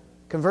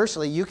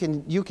 Conversely, you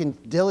can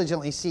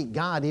diligently seek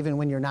God even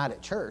when you're not at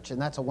church,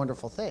 and that's a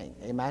wonderful thing.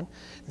 Amen.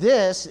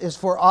 This is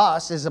for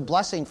us, is a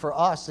blessing for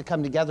us to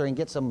come together and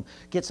get some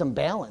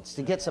balance,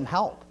 to get some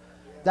help.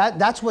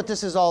 That's what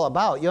this is all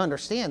about. You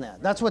understand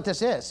that? That's what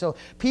this is. So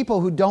people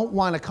who don't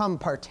want to come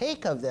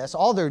partake of this,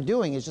 all they're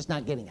doing is just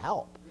not getting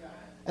help.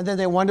 And then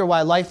they wonder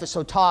why life is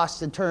so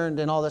tossed and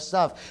turned and all this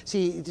stuff.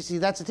 See,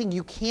 that's the thing.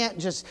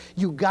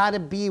 You got to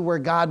be where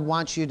God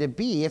wants you to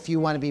be if you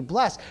want to be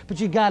blessed. But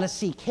you got to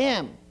seek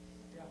him.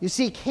 You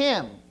seek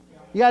him.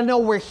 You got to know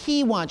where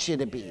he wants you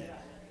to be.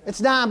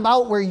 It's not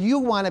about where you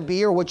want to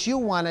be or what you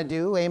want to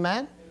do.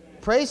 Amen?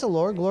 Praise the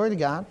Lord. Glory to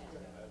God.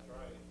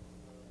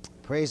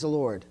 Praise the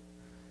Lord.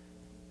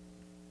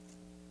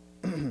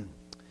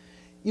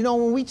 You know,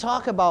 when we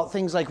talk about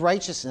things like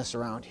righteousness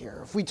around here,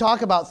 if we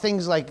talk about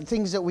things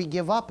that we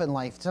give up in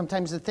life,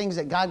 sometimes the things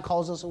that God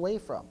calls us away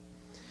from,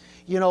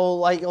 you know,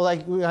 like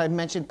I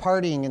mentioned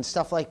partying and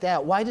stuff like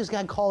that. Why does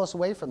God call us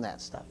away from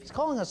that stuff? He's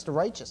calling us to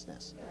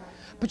righteousness.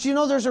 But you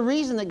know, there's a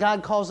reason that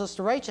God calls us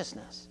to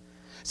righteousness.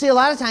 See, a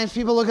lot of times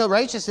people look at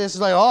righteousness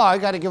as like, I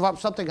got to give up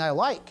something I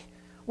like.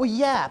 Well,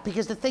 yeah,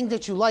 because the thing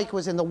that you like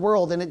was in the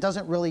world and it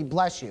doesn't really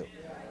bless you.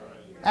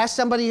 Ask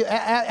somebody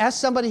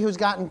who's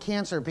gotten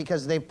cancer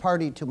because they've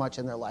partied too much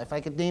in their life.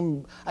 I could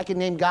name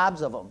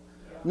gobs of them.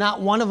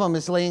 Not one of them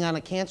is laying on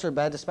a cancer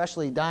bed,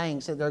 especially dying,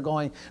 sitting there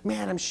going,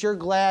 man, I'm sure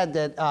glad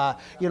that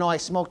I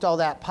smoked all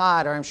that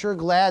pot, or I'm sure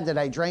glad that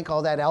I drank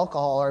all that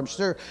alcohol, or I'm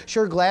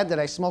sure glad that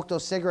I smoked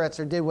those cigarettes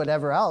or did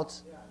whatever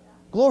else.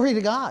 Glory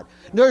to God.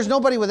 There's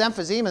nobody with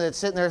emphysema that's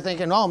sitting there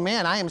thinking, oh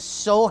man, I am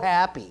so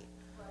happy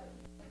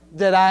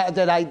that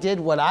I did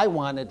what I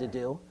wanted to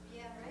do.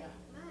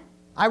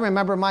 I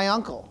remember my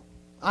uncle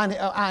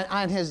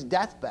on his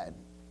deathbed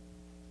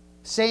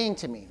saying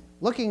to me,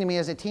 looking to me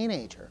as a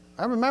teenager,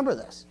 I remember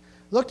this,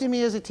 looked at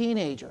me as a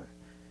teenager,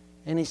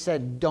 and he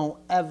said, don't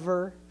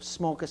ever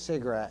smoke a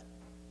cigarette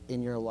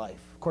in your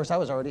life. Of course, I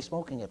was already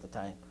smoking at the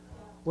time.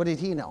 What did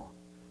he know?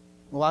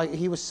 Well,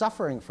 he was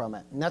suffering from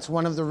it, and that's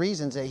one of the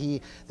reasons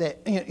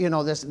that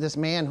this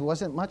man who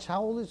wasn't much,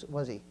 how old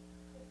was he?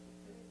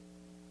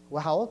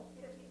 Well, how old?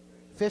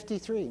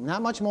 53.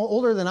 Not much more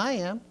older than I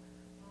am.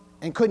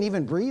 And couldn't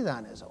even breathe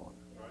on his own.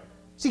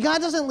 See, God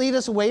doesn't lead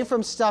us away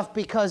from stuff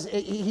because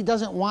he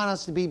doesn't want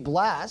us to be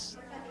blessed.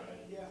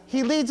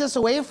 He leads us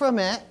away from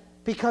it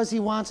because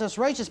he wants us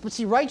righteous. But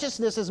see,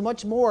 righteousness is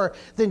much more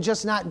than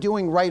just not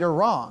doing right or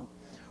wrong.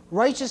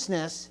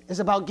 Righteousness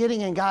is about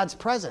getting in God's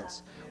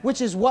presence,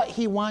 which is what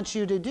he wants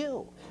you to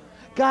do.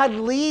 God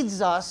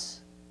leads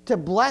us to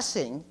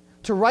blessing,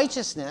 to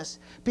righteousness,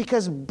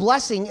 because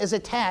blessing is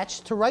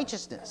attached to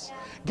righteousness.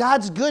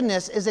 God's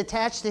goodness is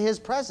attached to his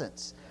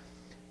presence.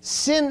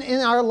 Sin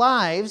in our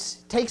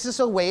lives takes us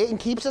away and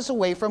keeps us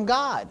away from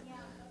God.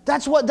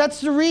 That's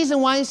the reason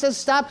why he says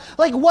stop.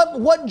 Like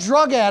what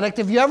drug addict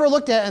have you ever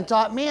looked at and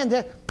thought,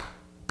 man,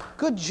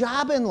 good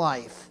job in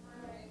life.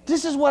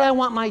 This is what I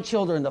want my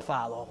children to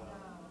follow.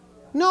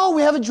 No,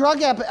 we have a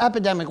drug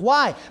epidemic.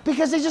 Why?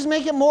 Because they just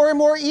make it more and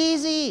more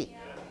easy.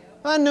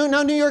 Now,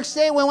 New York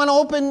State, we want to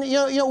open.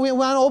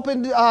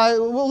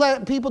 We'll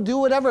let people do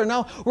whatever.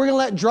 Now we're going to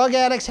let drug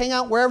addicts hang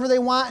out wherever they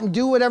want and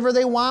do whatever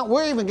they want.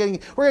 We're going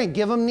to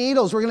give them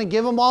needles. We're going to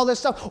give them all this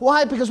stuff.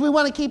 Why? Because we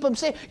want to keep them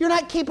safe. You're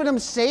not keeping them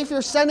safe.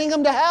 You're sending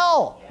them to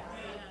hell.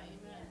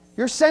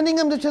 You're sending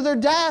them to their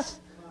death.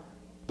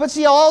 But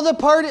see, all the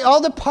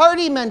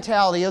party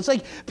mentality. It's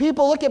like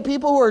people look at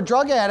people who are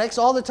drug addicts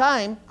all the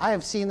time. I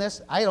have seen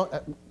this. Why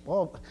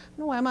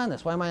am I on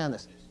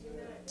this?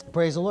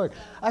 Praise the Lord.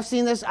 I've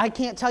seen this, I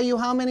can't tell you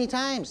how many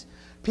times.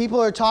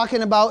 People are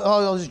talking about,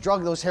 oh,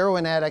 those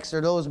heroin addicts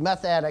or those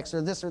meth addicts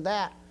or this or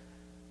that.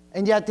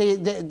 And yet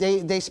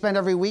they spend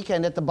every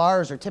weekend at the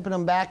bars or tipping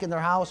them back in their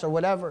house or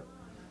whatever.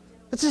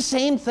 It's the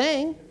same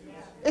thing.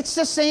 It's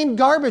the same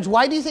garbage.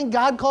 Why do you think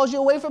God calls you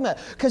away from it?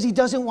 Because He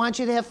doesn't want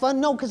you to have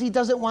fun? No, because He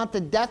doesn't want the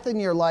death in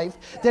your life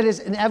that is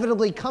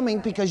inevitably coming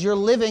because you're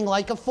living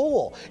like a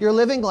fool. You're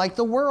living like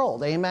the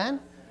world. Amen?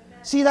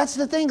 See, that's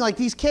the thing. Like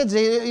these kids,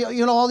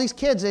 all these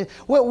kids,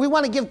 we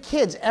want to give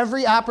kids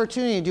every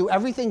opportunity to do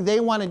everything they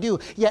want to do.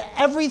 Yet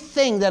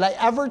everything that I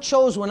ever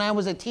chose when I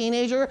was a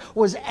teenager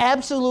was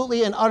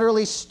absolutely and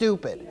utterly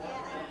stupid.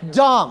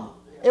 Dumb.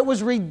 It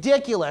was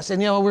ridiculous.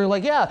 And, we were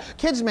like, yeah,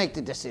 kids make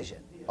the decision.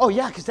 Oh,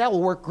 yeah, because that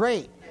will work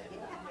great.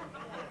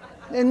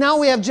 And now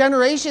we have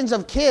generations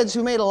of kids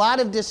who made a lot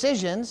of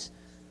decisions.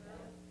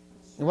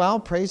 Well,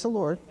 praise the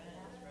Lord.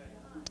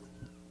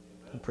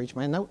 I'll preach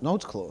my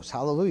notes close.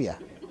 Hallelujah.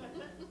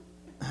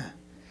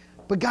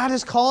 But God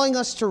is calling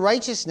us to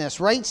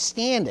righteousness. Right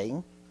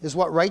standing is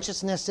what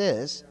righteousness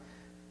is.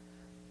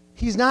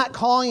 He's not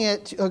calling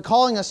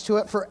us to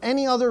it for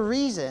any other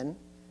reason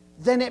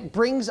than it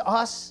brings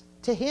us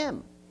to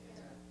Him.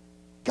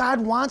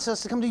 God wants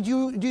us to come to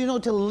you. Do you know,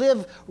 to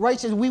live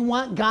righteous? We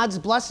want God's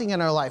blessing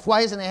in our life.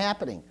 Why isn't it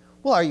happening?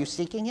 Well, are you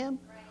seeking Him?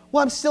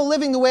 Well, I'm still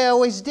living the way I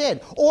always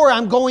did. Or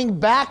I'm going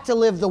back to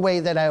live the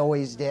way that I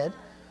always did.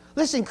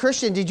 Listen,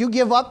 Christian, did you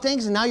give up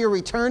things and now you're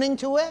returning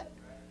to it?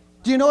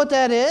 Do you know what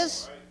that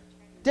is?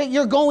 That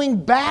you're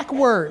going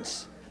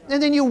backwards.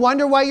 And then you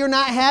wonder why you're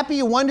not happy.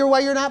 You wonder why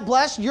you're not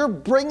blessed. You're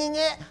bringing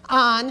it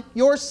on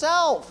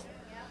yourself.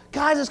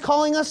 God is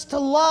calling us to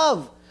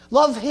love.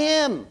 Love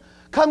Him.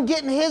 Come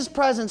get in His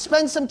presence.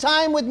 Spend some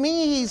time with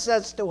me, He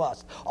says to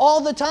us. All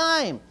the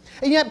time.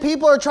 And yet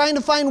people are trying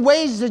to find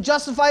ways to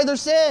justify their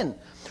sin.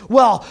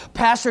 Well,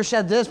 pastor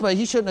said this, but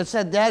he shouldn't have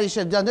said that. He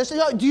should have done this.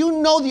 Do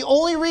you know the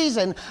only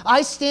reason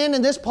I stand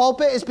in this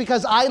pulpit is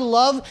because I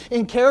love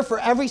and care for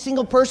every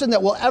single person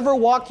that will ever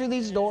walk through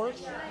these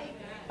doors?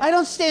 I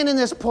don't stand in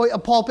this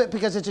pulpit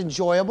because it's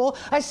enjoyable.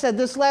 I said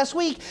this last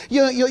week.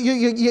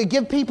 You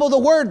give people the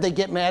word, they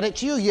get mad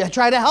at you. You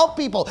try to help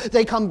people,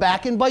 they come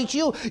back and bite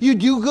you. You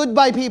do good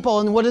by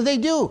people, and what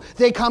do?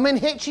 They come and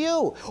hit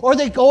you. Or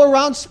they go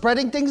around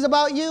spreading things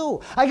about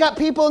you. I got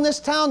people in this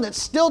town that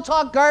still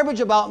talk garbage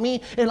about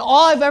me, and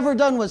all I've ever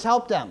done was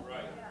help them.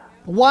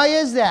 Why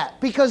is that?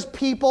 Because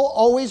people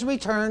always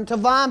return to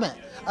vomit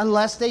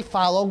unless they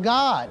follow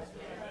God.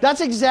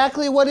 That's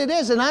exactly what it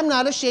is, and I'm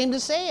not ashamed to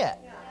say it.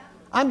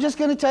 I'm just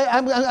going to tell you,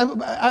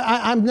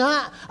 I'm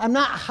not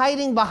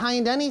hiding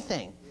behind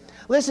anything.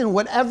 Listen,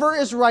 whatever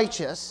is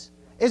righteous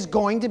is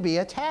going to be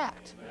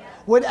attacked.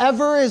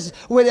 Whatever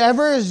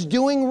is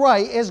doing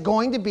right is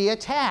going to be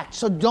attacked.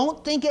 So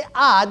don't think it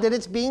odd that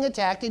it's being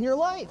attacked in your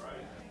life.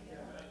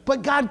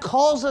 But God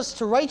calls us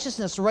to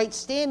righteousness, right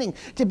standing,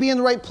 to be in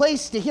the right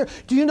place, to hear.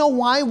 Do you know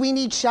why we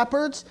need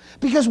shepherds?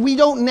 Because we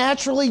don't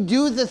naturally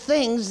do the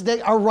things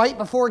that are right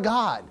before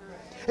God.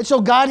 And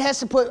so God has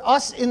to put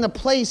us in the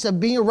place of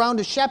being around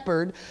a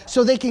shepherd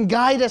so they can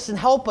guide us and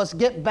help us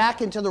get back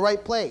into the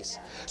right place.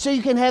 So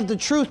you can have the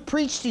truth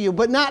preached to you.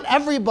 But not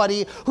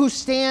everybody who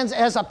stands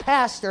as a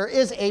pastor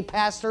is a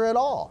pastor at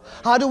all.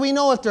 How do we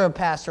know if they're a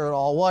pastor at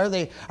all?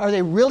 Well, are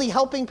they really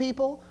helping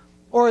people?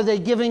 Or are they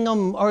giving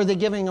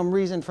them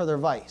reason for their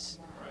vice?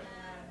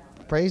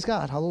 Praise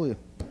God. Hallelujah.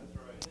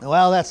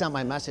 Well, that's not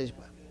my message.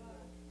 But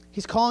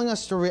He's calling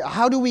us to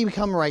how do we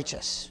become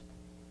righteous?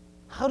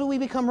 How do we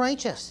become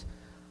righteous?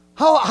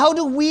 How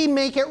do we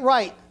make it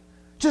right?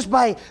 Just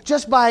by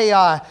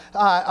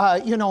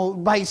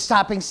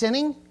stopping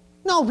sinning?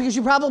 No, because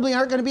you probably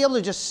aren't going to be able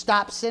to just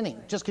stop sinning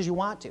just because you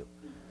want to.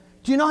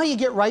 Do you know how you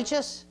get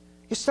righteous?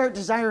 You start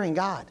desiring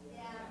God.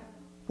 Yeah.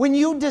 When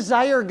you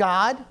desire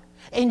God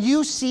and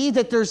you see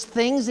that there's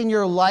things in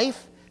your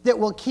life that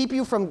will keep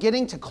you from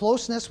getting to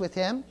closeness with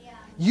Him,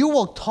 you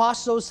will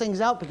toss those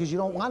things out because you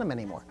don't want them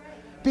anymore.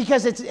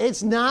 Because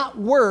it's not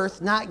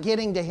worth not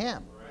getting to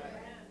Him.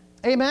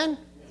 Amen?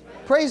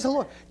 Praise the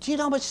Lord. Do you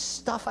know how much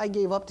stuff I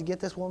gave up to get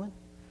this woman?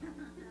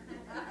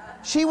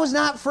 She was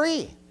not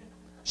free.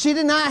 She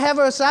did not have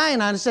a sign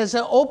on it that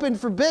said open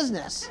for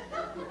business.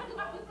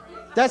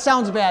 That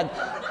sounds bad.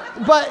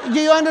 But do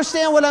you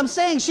understand what I'm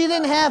saying? She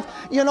didn't have,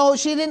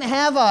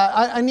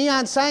 a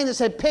neon sign that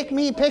said pick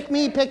me, pick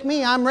me, pick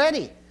me, I'm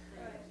ready.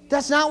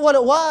 That's not what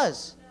it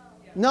was.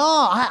 No,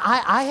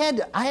 I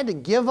had to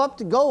give up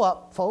to go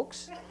up,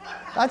 folks.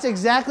 That's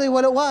exactly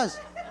what it was.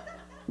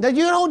 Now,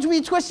 you don't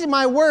be twisting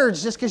my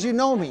words just because you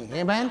know me,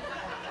 amen?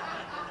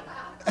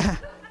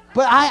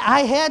 But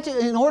I had to,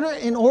 in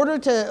order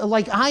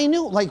to, I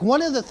knew,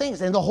 one of the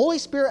things, and the Holy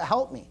Spirit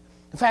helped me.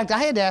 In fact, I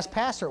had to ask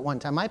Pastor at one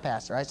time, my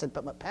pastor. I said,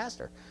 but my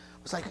pastor,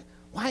 I was like,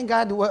 why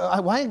God,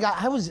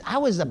 I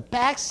was a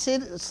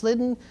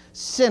backslidden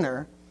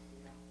sinner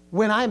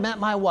when I met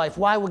my wife.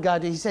 Why would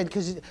God do? He said,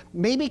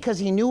 because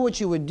He knew what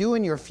you would do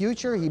in your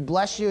future. He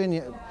blessed you.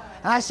 And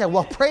I said,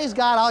 well, praise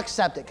God, I'll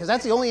accept it, because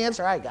that's the only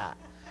answer I got.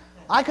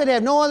 I could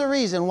have no other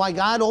reason why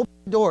God opened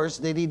doors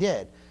that He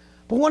did.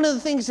 But one of the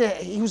things that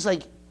He was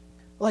like,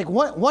 Like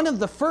one of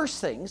the first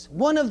things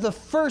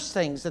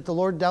that the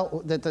Lord dealt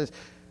with,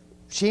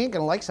 she ain't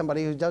going to like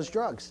somebody who does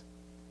drugs.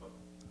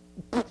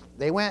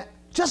 They went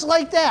just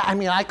like that. I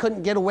mean, I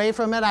couldn't get away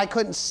from it. I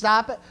couldn't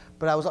stop it.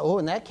 But I was like, oh,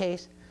 in that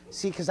case,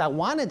 see, because I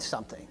wanted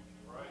something.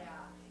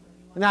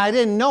 Now, I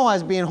didn't know I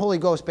was being Holy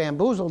Ghost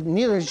bamboozled.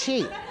 Neither did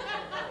she.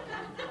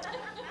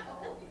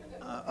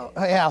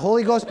 Yeah,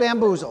 Holy Ghost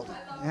bamboozled.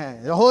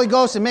 Yeah, the Holy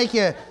Ghost will make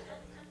you,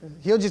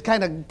 he'll just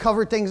kind of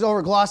cover things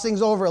over, gloss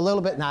things over a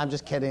little bit. No, I'm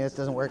just kidding. It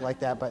doesn't work like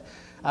that. But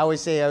I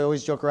always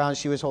joke around,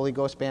 she was Holy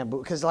Ghost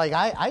bamboozled. Because, like,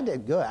 I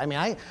did good. I mean,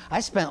 I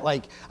spent,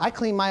 like, I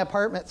cleaned my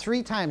apartment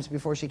 3 times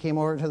before she came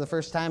over to the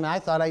first time, and I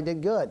thought I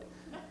did good.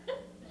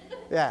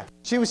 Yeah.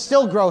 She was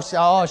still grossed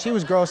out. Oh, she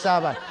was grossed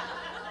out by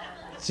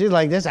She's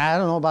like, this. I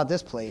don't know about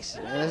this place.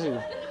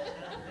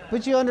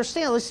 But you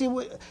understand. Let's see.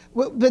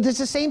 But it's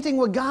the same thing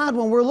with God.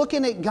 When we're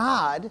looking at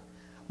God,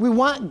 we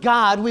want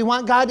God. We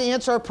want God to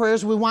answer our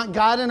prayers. We want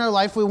God in our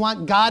life. We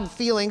want God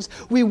feelings.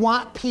 We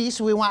want peace.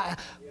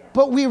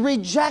 But we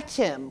reject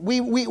Him.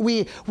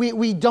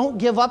 We don't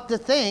give up the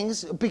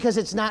things because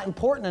it's not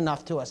important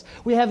enough to us.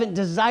 We haven't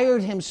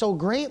desired Him so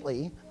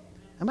greatly.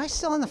 Am I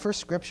still in the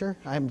first scripture?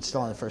 I'm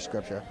still in the first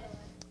scripture.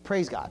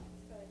 Praise God.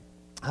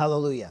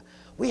 Hallelujah.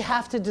 We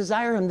have to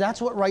desire Him.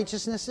 That's what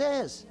righteousness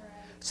is.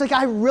 It's like,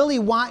 I really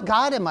want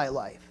God in my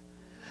life.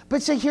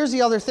 But see, here's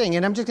the other thing,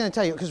 and I'm just going to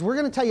tell you, because we're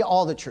going to tell you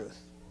all the truth.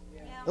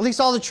 At least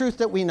all the truth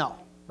that we know,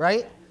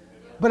 right?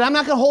 But I'm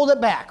not going to hold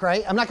it back,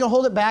 right? I'm not going to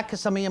hold it back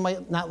because some of you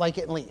might not like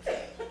it and leave.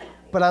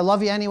 But I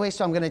love you anyway,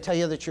 so I'm going to tell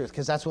you the truth,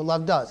 because that's what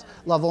love does.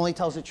 Love only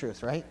tells the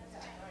truth, right?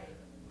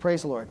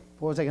 Praise the Lord.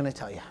 What was I going to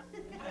tell you?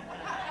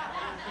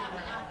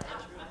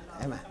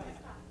 Amen.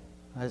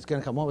 I was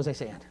going to come. What was I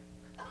saying?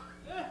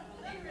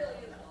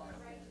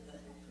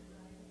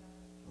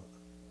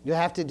 You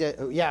have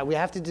to, we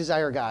have to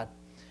desire God.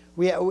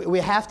 We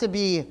have to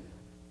be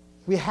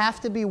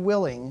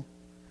willing.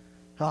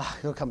 Oh,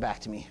 it'll come back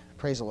to me.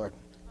 Praise the Lord.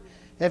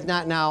 If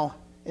not now,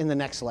 in the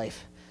next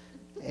life.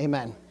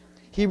 Amen.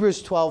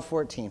 Hebrews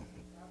 12:14.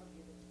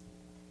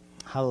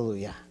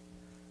 Hallelujah.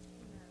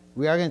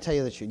 We are going to tell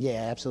you the truth.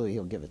 Yeah, absolutely.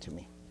 He'll give it to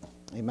me.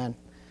 Amen.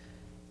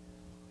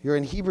 You're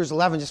in Hebrews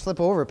 11. Just flip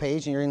over a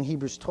page and you're in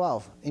Hebrews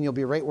 12. And you'll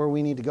be right where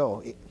we need to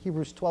go.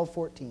 Hebrews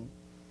 12:14.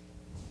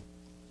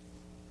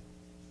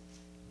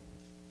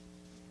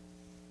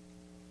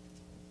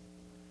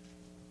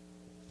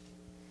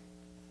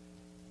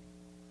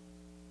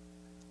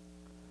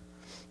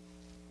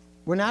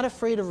 We're not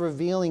afraid of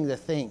revealing the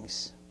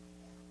things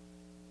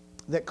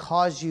that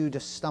cause you to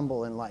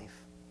stumble in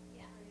life.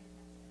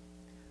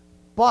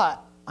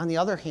 But, on the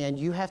other hand,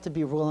 you have to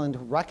be willing to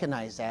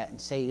recognize that and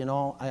say, you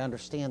know, I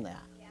understand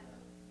that.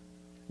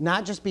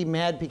 Not just be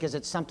mad because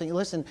it's something.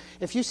 Listen,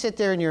 if you sit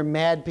there and you're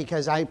mad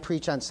because I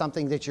preach on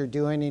something that you're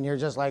doing and you're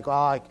just like,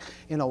 oh,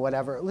 you know,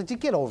 whatever,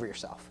 get over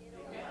yourself.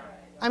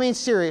 I mean,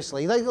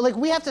 seriously. Like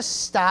we have to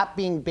stop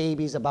being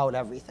babies about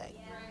everything.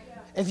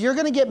 If you're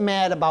going to get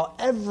mad about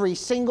every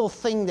single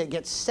thing that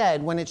gets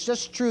said when it's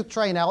just truth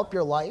trying to help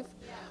your life,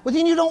 well,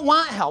 then you don't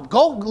want help.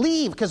 Go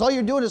leave, because all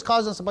you're doing is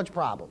causing us a bunch of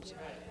problems.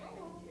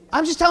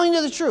 I'm just telling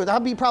you the truth.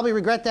 I'll probably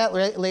regret that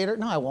later.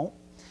 No, I won't.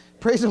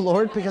 Praise the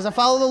Lord, because I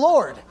follow the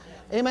Lord.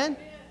 Amen?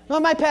 Well,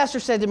 my pastor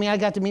said to me, I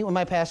got to meet with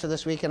my pastor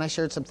this week, and I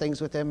shared some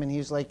things with him, and he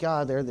was like,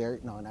 oh, they're there.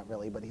 No, not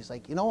really, but he's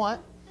like, you know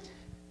what?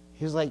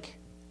 He was like,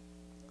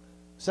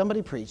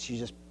 somebody preached.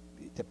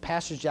 The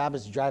pastor's job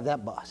is to drive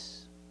that bus.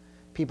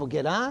 People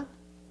get on,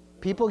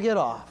 people get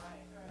off,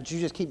 but you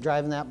just keep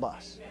driving that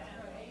bus.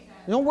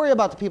 Don't worry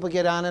about the people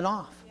get on and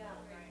off.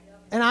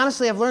 And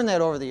honestly, I've learned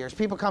that over the years.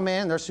 People come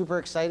in, they're super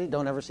excited,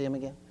 don't ever see them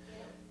again.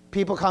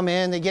 People come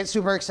in, they get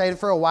super excited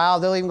for a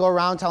while. They'll even go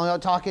around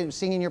talking,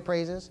 singing your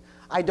praises.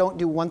 I don't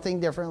do one thing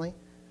differently.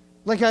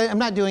 Like, I'm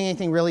not doing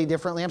anything really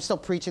differently. I'm still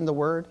preaching the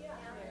word.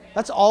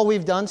 That's all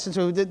we've done since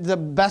we did the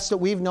best that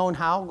we've known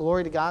how.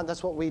 Glory to God.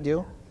 That's what we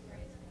do.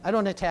 I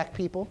don't attack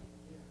people.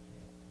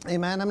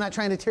 Amen. I'm not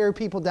trying to tear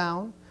people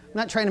down. I'm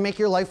not trying to make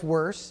your life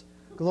worse.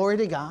 Glory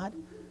to God.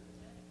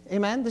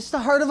 Amen. This is the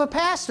heart of a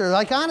pastor,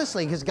 like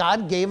honestly, because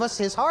God gave us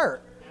His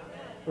heart,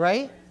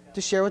 right?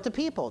 To share with the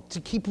people, to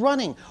keep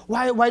running.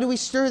 Why do we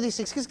stir these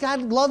things? Because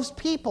God loves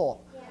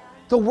people.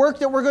 The work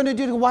that we're going to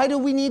do, why do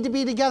we need to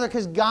be together?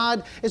 Because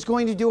God is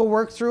going to do a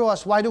work through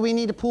us. Why do we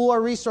need to pool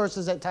our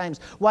resources at times?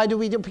 Why do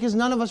we do? Because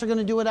none of us are going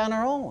to do it on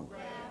our own.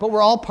 But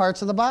we're all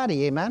parts of the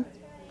body. Amen.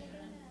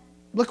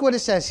 Look what it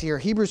says here,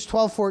 Hebrews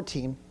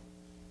 12:14.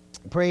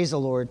 Praise the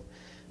Lord.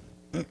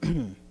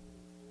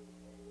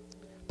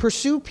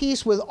 Pursue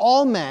peace with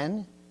all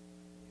men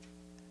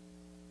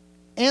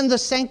and the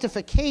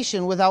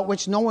sanctification without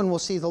which no one will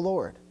see the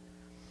Lord.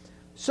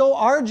 So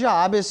our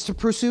job is to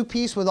pursue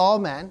peace with all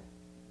men.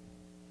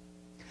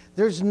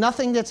 There's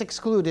nothing that's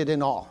excluded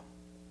in all.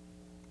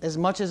 As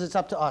much as it's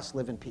up to us,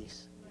 live in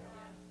peace.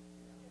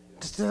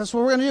 That's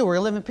what we're going to do. We're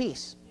going to live in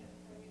peace.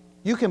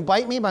 You can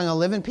bite me, but I'm going to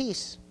live in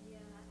peace.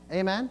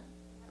 Amen?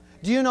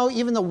 Do you know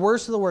even the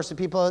worst of the worst, the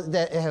people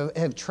that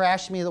have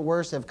trashed me the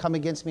worst, have come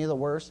against me the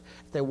worst,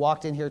 if they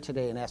walked in here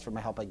today and asked for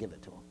my help, I give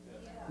it to them.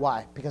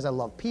 Why? Because I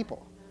love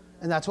people.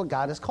 And that's what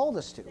God has called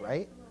us to,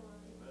 right?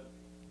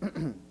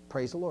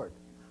 Praise the Lord.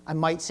 I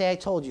might say I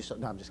told you so.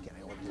 No, I'm just kidding.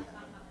 I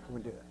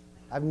wouldn't do that.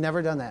 I've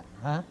never done that.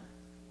 Huh?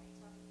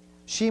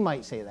 She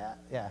might say that.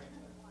 Yeah.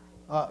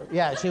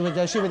 Yeah, she would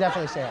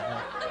definitely say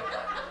that.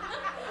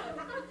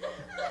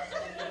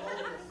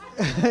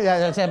 Yeah, yeah,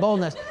 that's that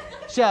boldness.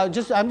 I'm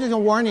just going to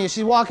warn you.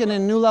 She's walking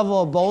in a new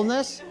level of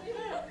boldness.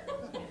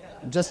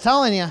 I'm just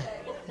telling you.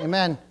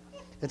 Amen.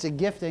 It's a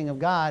gifting of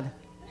God.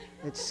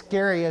 It's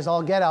scary as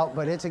all get out,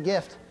 but it's a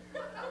gift.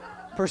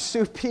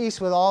 Pursue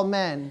peace with all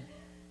men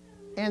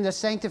and the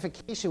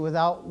sanctification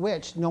without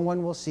which no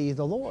one will see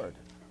the Lord.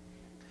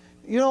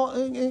 You know,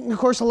 of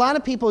course, a lot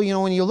of people, you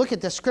know, when you look at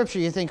the scripture,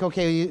 you think,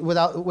 okay,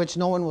 without which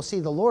no one will see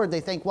the Lord.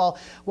 They think, well,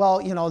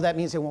 you know, that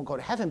means they won't go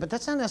to heaven. But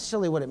that's not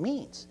necessarily what it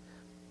means.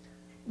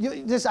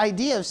 This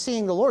idea of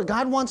seeing the Lord,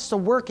 God wants to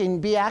work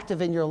and be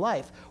active in your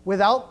life.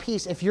 Without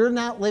peace, if you're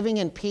not living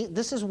in peace,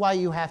 this is why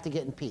you have to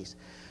get in peace.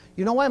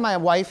 You know why my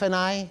wife and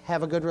I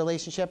have a good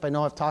relationship? I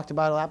know I've talked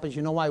about it a lot, but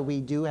you know why we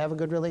do have a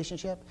good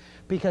relationship?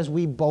 Because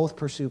we both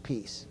pursue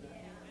peace.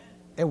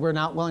 And we're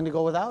not willing to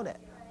go without it.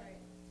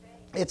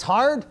 It's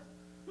hard.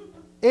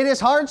 It is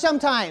hard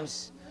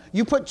sometimes.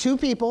 You put two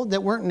people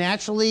that weren't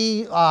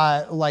naturally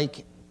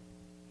like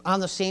on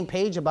the same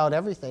page about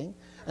everything,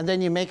 and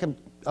then you make them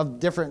of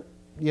different,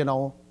 you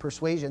know,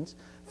 persuasions,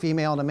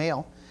 female to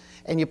male,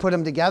 and you put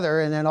them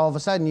together, and then all of a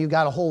sudden you've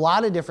got a whole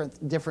lot of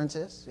different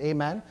differences.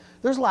 Amen.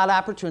 There's a lot of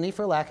opportunity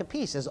for lack of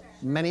peace, as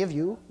many of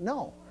you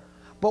know.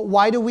 But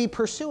why do we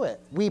pursue it?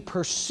 We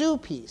pursue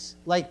peace,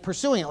 like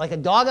pursuing it, like a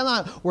dog on the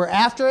hunt. We're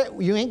after it.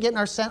 You ain't getting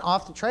our scent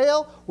off the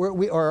trail.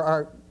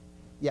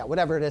 Yeah,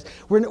 whatever it is.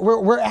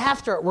 We're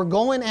after it. We're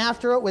going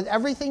after it with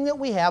everything that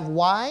we have.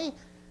 Why?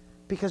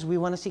 Because we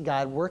want to see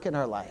God work in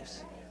our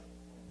lives.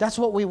 That's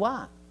what we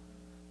want.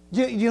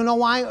 You know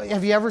why?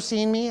 Have you ever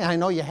seen me? I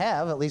know you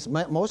have. At least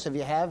most of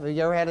you have. Have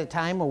you ever had a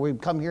time where we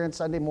come here on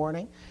Sunday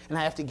morning and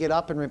I have to get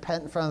up and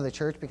repent in front of the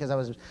church because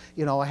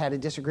I had a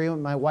disagreement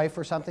with my wife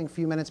or something a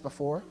few minutes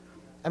before?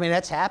 I mean,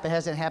 that's happened. It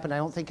hasn't happened, I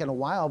don't think, in a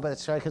while, but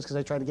it's because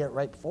I tried to get it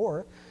right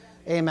before.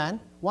 Amen.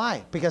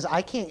 Why? Because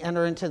I can't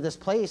enter into this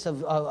place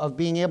of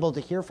being able to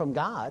hear from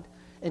God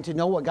and to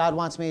know what God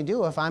wants me to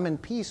do if I'm in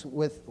peace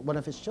with one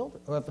of his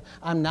children, or if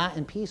I'm not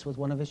in peace with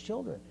one of his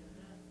children.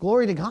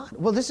 Glory to God.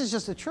 Well, this is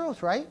just the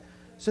truth, right?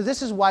 So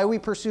this is why we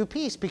pursue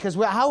peace, because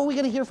how are we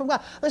going to hear from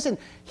God? Listen,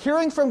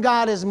 hearing from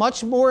God is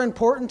much more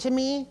important to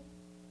me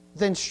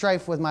than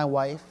strife with my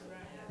wife,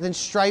 than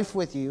strife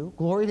with you.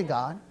 Glory to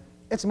God.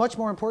 It's much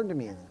more important to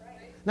me.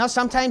 Now,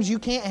 sometimes you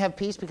can't have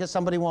peace because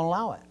somebody won't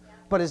allow it.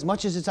 But as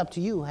much as it's up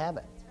to you, have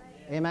it.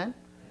 Amen?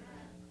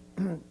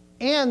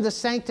 And the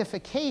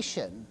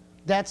sanctification,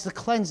 that's the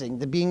cleansing,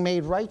 the being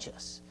made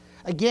righteous.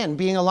 Again,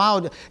 being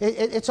allowed,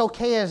 it's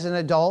okay as an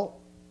adult.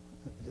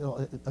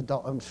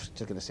 I'm just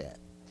going to say it.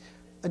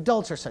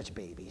 Adults are such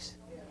babies.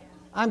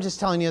 I'm just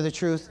telling you the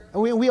truth.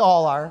 We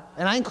all are,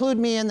 and I include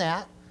me in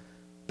that.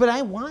 But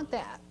I want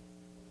that.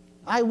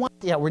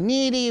 We're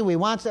needy. We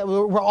want that.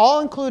 We're all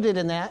included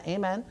in that.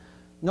 Amen.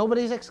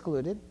 Nobody's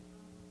excluded.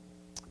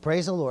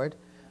 Praise the Lord.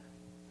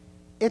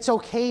 It's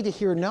okay to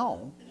hear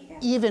no,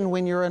 even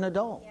when you're an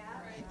adult.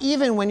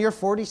 Even when you're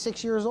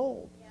 46 years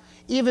old.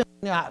 Even,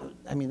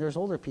 there's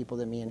older people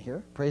than me in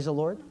here. Praise the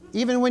Lord.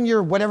 Even when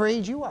you're whatever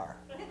age you are.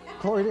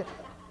 Glory to,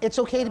 it's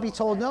okay to be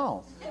told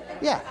no.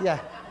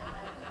 Yeah.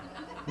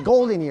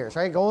 Golden years,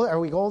 right? Are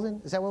we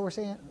golden? Is that what we're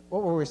saying?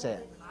 What were we saying?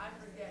 I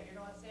forget.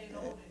 You're not saying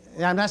old.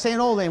 Yeah, I'm not saying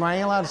old anymore. I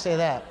ain't allowed to say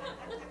that.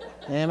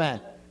 Amen.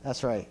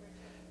 That's right.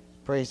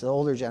 Praise the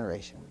older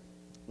generation.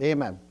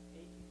 Amen.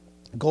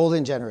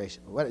 Golden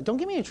generation. Don't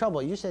get me in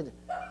trouble. You said.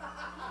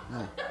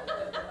 No.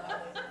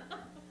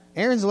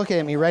 Erin's looking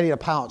at me, ready to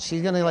pounce.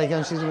 She's gonna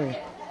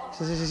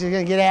she's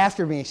gonna get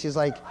after me. She's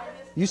like,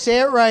 you say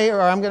it right,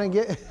 or I'm gonna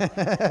get.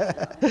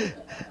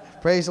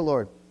 Praise the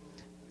Lord.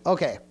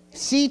 Okay.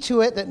 See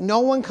to it that no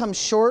one comes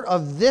short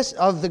of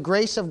the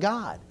grace of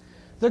God.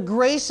 The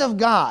grace of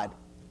God.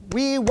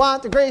 We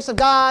want the grace of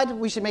God.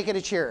 We should make it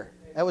a cheer.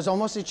 That was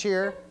almost a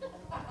cheer.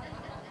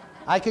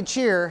 I could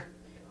cheer,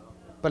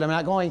 but I'm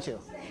not going to.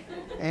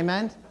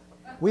 Amen?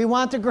 We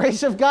want the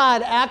grace of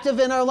God active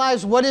in our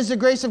lives. What is the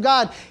grace of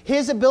God?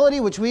 His ability,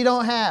 which we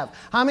don't have.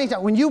 How many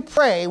times, when you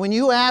pray, when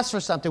you ask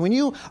for something, when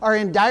you are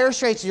in dire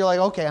straits, you're like,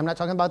 okay, I'm not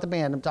talking about the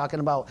band, I'm talking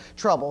about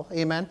trouble.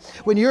 Amen?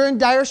 When you're in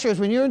dire straits,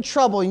 when you're in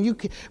trouble,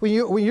 and when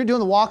you're doing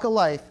the walk of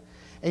life,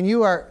 and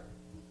you are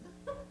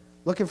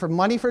looking for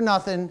money for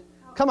nothing,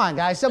 come on,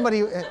 guys,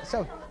 somebody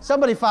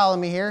follow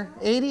me here.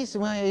 80s?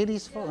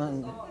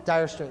 80s?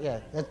 Dire strait, yeah,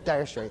 that's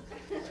dire strait.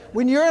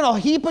 When you're in a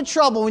heap of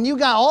trouble, when you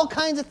got all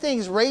kinds of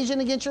things raging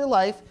against your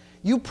life,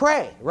 you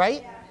pray,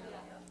 right?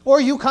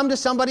 Or you come to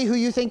somebody who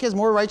you think is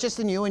more righteous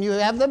than you and you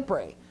have them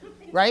pray,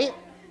 right?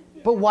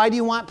 But why do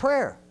you want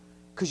prayer?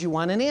 Because you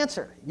want an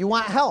answer. You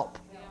want help,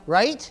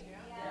 right?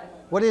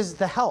 What is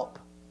the help?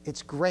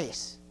 It's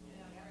grace.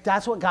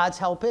 That's what God's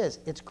help is.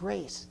 It's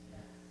grace.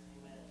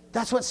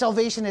 That's what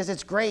salvation is.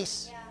 It's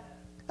grace.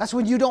 That's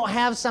when you don't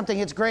have something.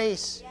 It's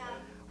grace.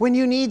 When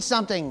you need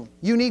something,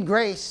 you need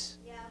grace.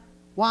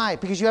 Why?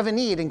 Because you have a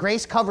need, and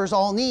grace covers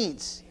all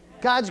needs.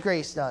 God's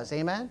grace does.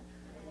 Amen?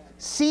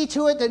 See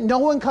to it that no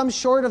one comes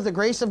short of the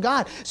grace of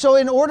God. So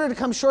in order to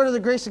come short of the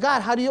grace of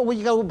God, well,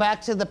 you go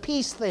back to the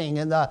peace thing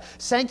and the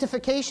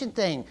sanctification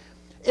thing.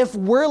 If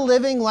we're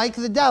living like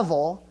the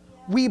devil,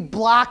 we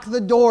block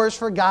the doors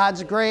for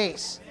God's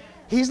grace.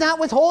 He's not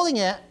withholding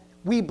it.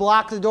 We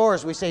block the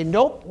doors. We say,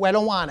 nope, I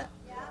don't want it.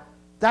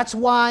 That's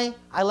why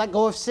I let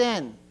go of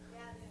sin.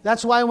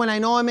 That's why when I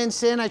know I'm in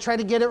sin, I try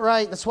to get it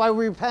right. That's why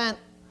we repent.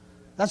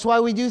 That's why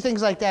we do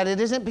things like that. It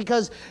isn't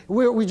because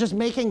we're just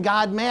making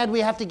God mad.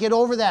 We have to get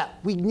over that.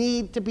 We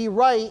need to be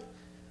right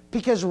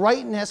because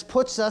rightness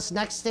puts us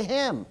next to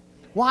him.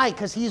 Why?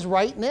 Because he's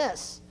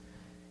rightness.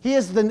 He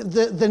is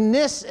the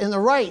ness in the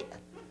right.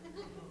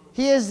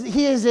 He is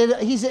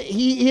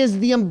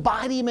the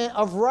embodiment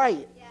of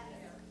right.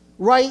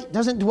 Right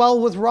doesn't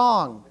dwell with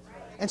wrong.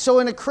 And so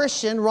in a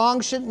Christian, wrong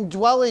shouldn't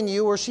dwell in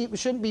you or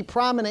shouldn't be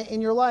prominent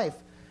in your life.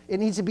 It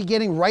needs to be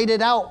getting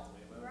righted out.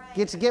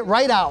 Get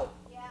right out.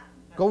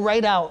 Go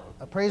right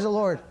out. Praise the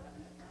Lord.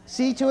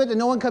 See to it that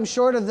no one comes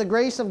short of the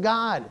grace of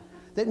God.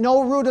 That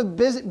no root of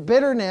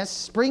bitterness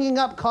springing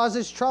up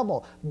causes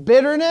trouble.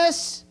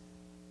 Bitterness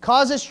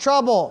causes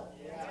trouble.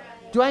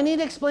 Do I need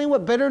to explain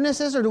what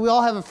bitterness is, or do we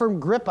all have a firm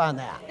grip on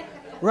that?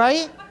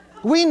 Right?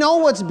 We know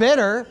what's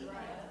bitter.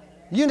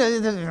 You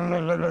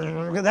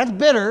know, that's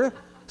bitter.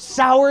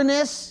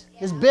 Sourness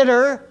is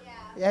bitter.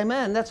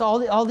 Amen. That's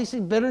all these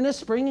things. Bitterness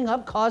springing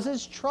up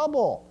causes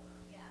trouble.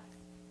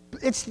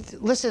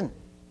 Listen,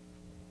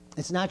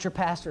 it's not your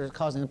pastor that's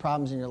causing the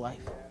problems in your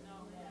life.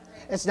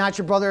 It's not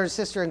your brother or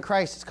sister in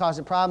Christ that's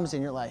causing problems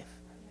in your life.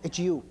 It's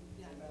you.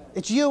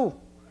 It's you.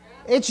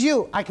 It's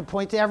you. I could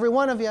point to every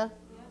one of you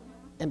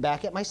and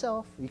back at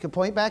myself. You can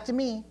point back to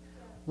me.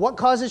 What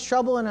causes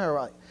trouble in our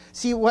life?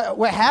 See,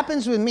 what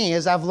happens with me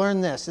is I've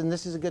learned this, and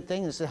this is a good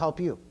thing. This will help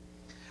you.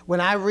 When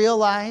I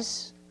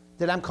realize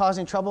that I'm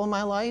causing trouble in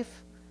my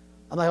life,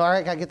 I'm like, all right,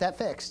 I got to get that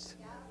fixed.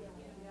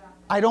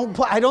 I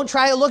don't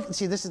try to look.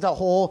 See, this is the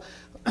whole,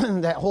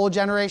 that whole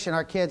generation,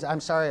 our kids. I'm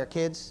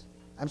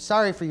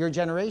sorry for your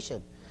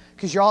generation.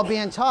 Because you're all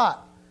being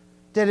taught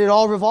that it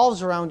all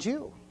revolves around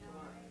you.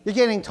 You're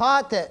getting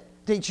taught that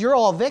you're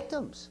all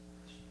victims.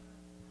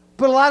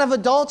 But a lot of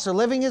adults are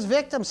living as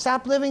victims.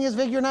 Stop living as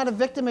victims. You're not a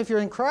victim if you're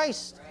in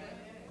Christ.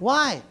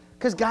 Why?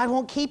 Because God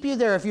won't keep you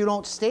there if you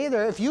don't stay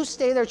there. If you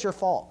stay there, it's your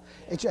fault.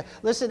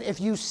 Listen, if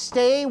you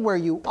stay where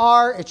you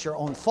are, it's your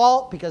own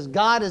fault because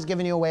God has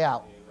given you a way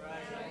out.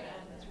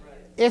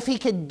 If he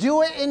could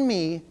do it in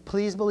me,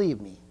 please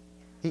believe me,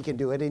 he can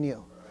do it in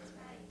you.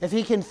 If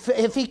he could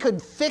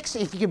fix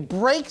it, if he could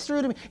break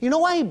through to me. You know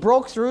why he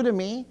broke through to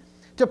me?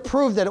 To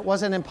prove that it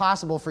wasn't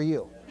impossible for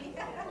you.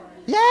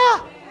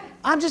 Yeah.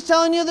 I'm just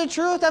telling you the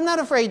truth. I'm not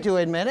afraid to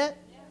admit it.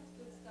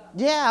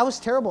 Yeah, I was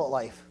terrible at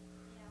life.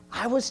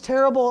 I was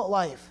terrible at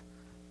life.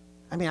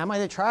 I mean, I might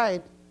have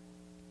tried,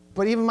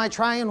 but even my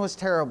trying was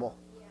terrible.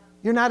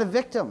 You're not a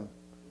victim.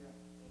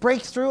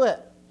 Break through it.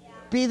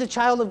 Be the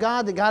child of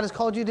God that God has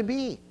called you to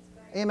be.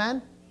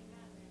 Amen?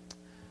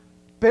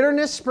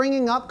 Bitterness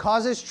springing up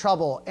causes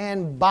trouble,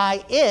 and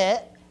by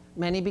it,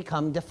 many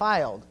become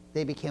defiled.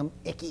 They become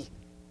icky,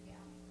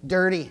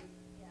 dirty.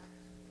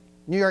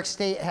 New York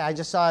State, I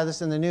just saw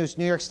this in the news.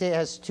 New York State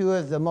has 2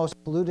 of the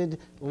most polluted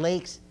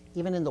lakes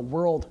even in the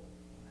world.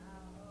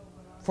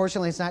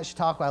 Fortunately, it's not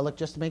Chautauqua. I looked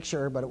just to make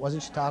sure, but it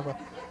wasn't Chautauqua.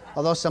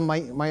 Although some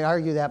might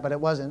argue that, but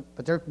it wasn't.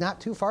 But they're not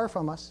too far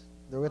from us.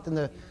 They're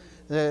within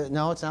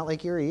no, it's not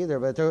Lake Erie either,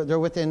 but they're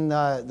within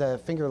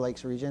the Finger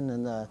Lakes region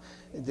and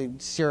the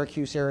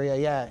Syracuse area.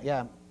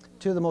 Yeah.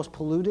 2 of the most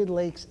polluted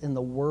lakes in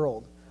the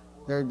world.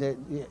 They're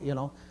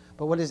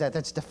but what is that?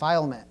 That's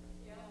defilement.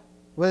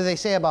 What do they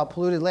say about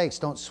polluted lakes?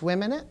 Don't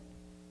swim in it.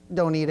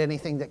 Don't eat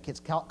anything that gets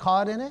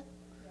caught in it.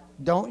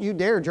 Don't you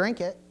dare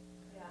drink it.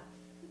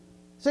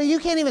 So you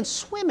can't even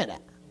swim in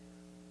it,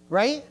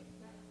 right?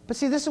 But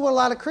see, this is what a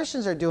lot of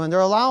Christians are doing. They're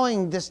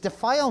allowing this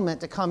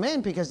defilement to come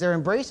in because they're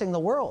embracing the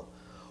world.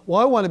 Well,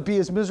 I want to be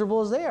as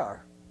miserable as they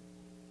are.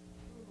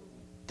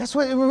 That's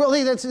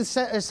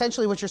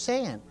essentially what you're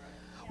saying.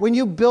 When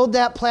you build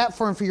that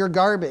platform for your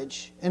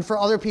garbage and for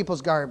other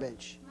people's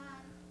garbage.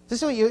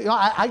 This is what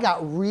I got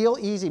real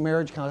easy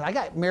marriage counseling. I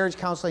got marriage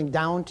counseling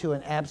down to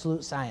an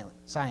absolute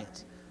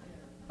science.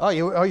 Oh,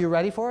 you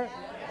ready for it?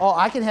 Oh,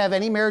 I can have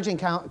any marriage and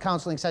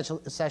counseling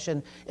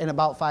session in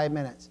about 5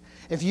 minutes.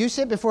 If you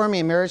sit before me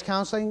in marriage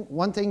counseling,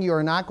 one thing you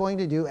are not going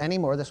to do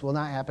anymore, this will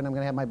not happen. I'm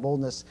going to have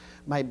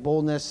my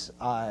boldness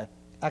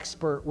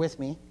expert with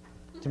me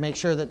to make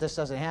sure that this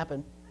doesn't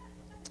happen.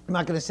 I'm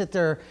not going to sit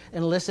there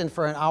and listen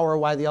for an hour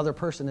why the other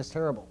person is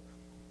terrible.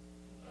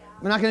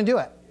 I'm not going to do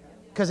it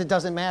because it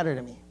doesn't matter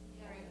to me.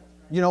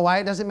 You know why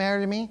it doesn't matter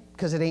to me?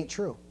 Because it ain't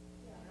true.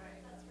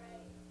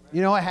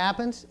 You know what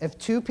happens? If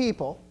 2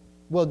 people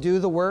will do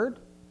the word,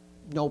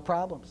 no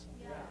problems.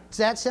 It's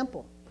that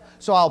simple.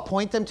 So I'll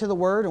point them to the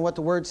word and what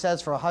the word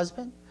says for a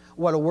husband,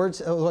 what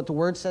the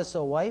word says to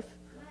a wife.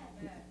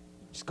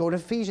 Just go to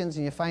Ephesians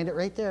and you find it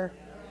right there.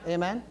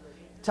 Amen?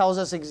 It tells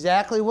us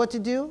exactly what to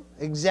do,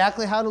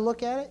 exactly how to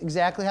look at it,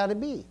 exactly how to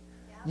be.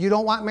 You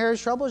don't want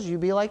marriage troubles, you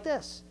be like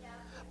this.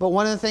 But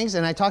one of the things,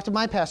 and I talked to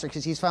my pastor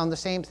because he's found the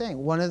same thing.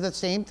 One of the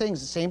same things,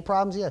 the same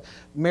problems he has.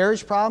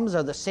 Marriage problems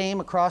are the same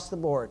across the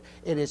board.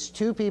 It is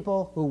two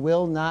people who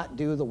will not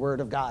do the Word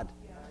of God.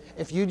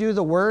 If you do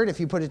the Word, if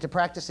you put it to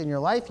practice in your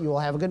life, you will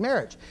have a good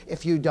marriage.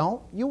 If you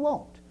don't, you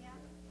won't.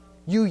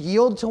 You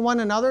yield to one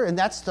another, and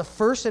that's the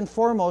first and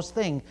foremost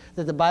thing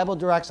that the Bible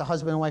directs a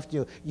husband and wife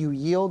to do. You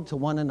yield to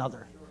one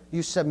another.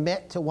 You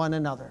submit to one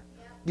another.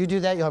 You do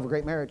that, you'll have a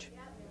great marriage.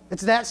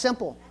 It's that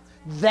simple.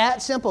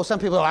 That simple. Some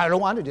people, I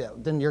don't want to do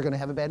it. Then you're going to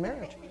have a bad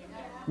marriage.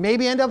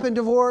 Maybe end up in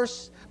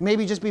divorce.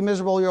 Maybe just be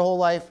miserable your whole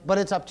life. But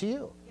it's up to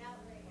you.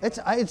 It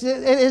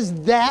is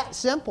that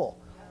simple.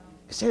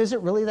 You say, is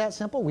it really that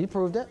simple? We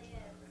proved it.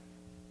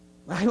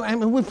 I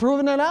mean, we've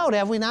proven it out,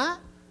 have we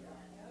not?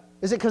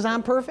 Is it because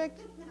I'm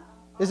perfect?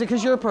 Is it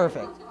because you're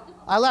perfect?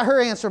 I let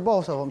her answer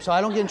both of them, so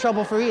I don't get in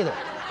trouble for either.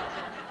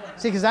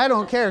 See, because I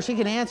don't care. She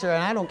can answer,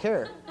 and I don't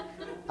care.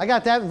 I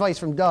got that advice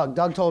from Doug.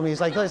 Doug told me,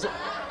 he's like, listen,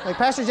 like,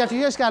 Pastor Jeff,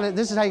 you just got to,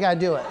 this is how you got to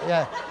do it.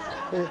 Yeah.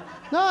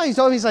 No, he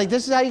told me, he's like,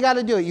 this is how you got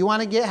to do it. You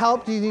want to get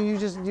help?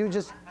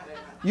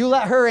 You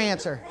let her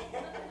answer.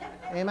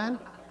 Amen?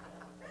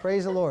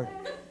 Praise the Lord.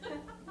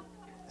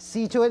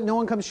 See to it, no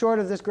one comes short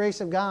of this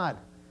grace of God,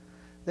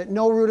 that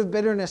no root of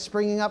bitterness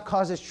springing up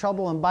causes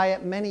trouble, and by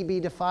it many be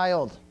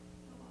defiled.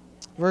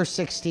 Verse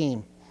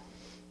 16.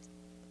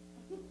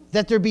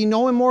 That there be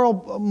no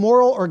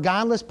immoral or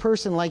godless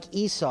person like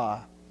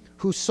Esau,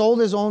 who sold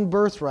his own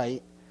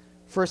birthright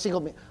for a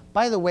single...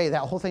 By the way,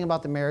 that whole thing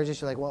about the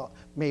marriages, you're like, well,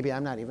 maybe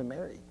I'm not even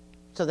married.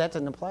 So that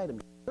doesn't apply to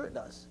me. Sure it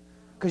does.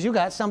 Because you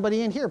got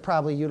somebody in here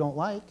probably you don't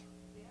like.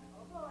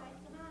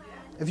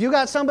 If you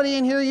got somebody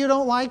in here you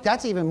don't like,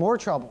 that's even more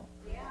trouble.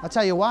 I'll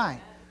tell you why.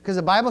 Because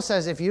the Bible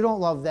says if you don't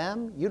love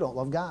them, you don't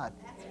love God.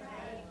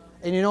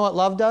 And you know what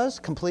love does?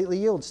 Completely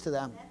yields to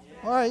them.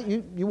 All right,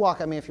 you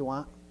walk on me if you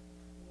want.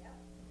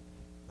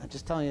 I'm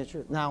just telling you the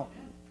truth. Now,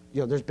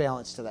 there's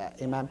balance to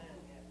that. Amen?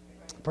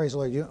 Praise the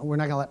Lord. We're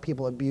not going to let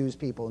people abuse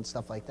people and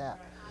stuff like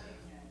that.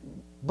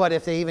 But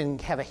if they even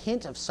have a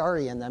hint of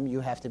sorry in them,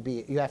 you have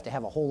to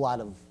have a whole lot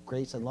of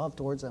grace and love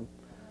towards them.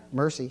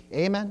 Mercy.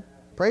 Amen?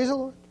 Praise the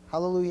Lord.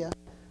 Hallelujah.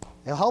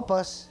 He'll help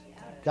us.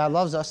 God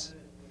loves us.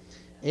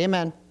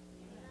 Amen.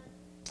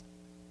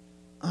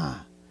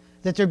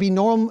 That there be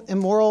no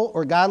immoral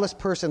or godless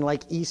person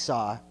like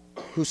Esau,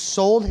 who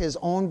sold his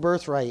own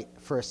birthright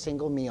for a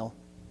single meal.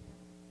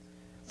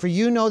 For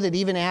you know that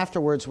even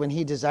afterwards, when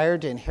he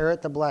desired to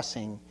inherit the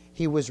blessing,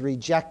 he was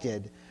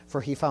rejected,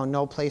 for he found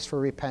no place for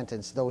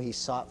repentance, though he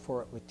sought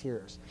for it with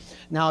tears.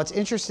 Now, it's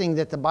interesting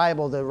that the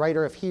Bible, the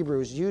writer of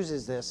Hebrews,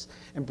 uses this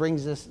and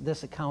brings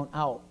this account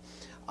out,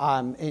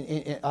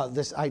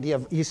 this idea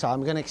of Esau.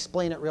 I'm going to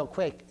explain it real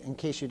quick in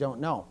case you don't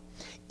know.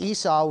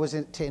 Esau was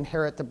to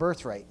inherit the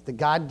birthright, the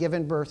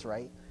God-given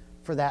birthright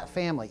for that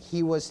family.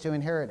 He was to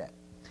inherit it.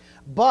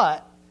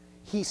 But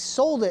he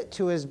sold it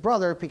to his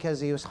brother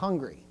because he was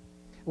hungry.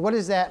 What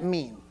does that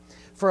mean?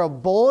 For a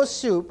bowl of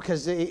soup,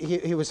 because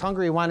he was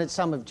hungry, he wanted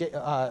some of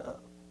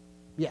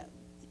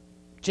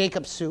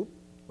Jacob's soup,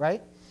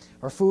 right?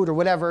 Or food or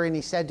whatever, and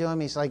he said to him,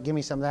 he's like, give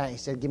me some of that. He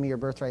said, give me your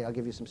birthright, I'll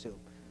give you some soup.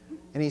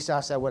 And Esau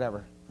said,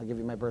 whatever, I'll give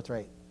you my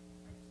birthright.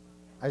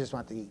 I just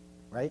want to eat,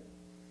 right?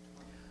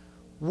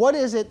 What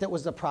is it that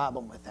was the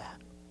problem with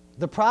that?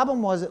 The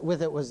problem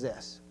with it was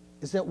this,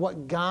 is that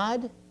what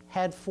God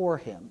had for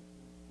him,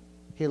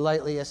 he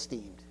lightly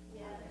esteemed.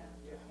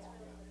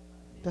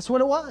 That's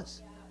what it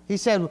was. He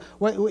said,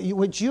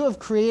 what you have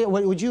created,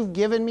 what you've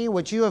given me,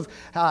 what you have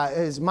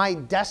is my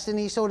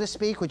destiny, so to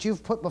speak, what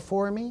you've put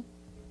before me,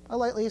 I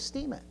lightly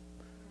esteem it.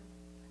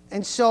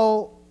 And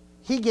so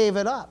he gave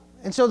it up.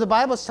 And so the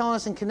Bible is telling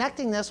us in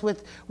connecting this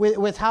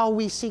with how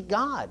we seek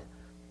God.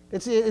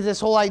 It's this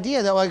whole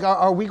idea that, like,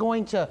 are we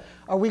going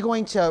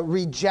to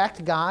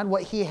reject God,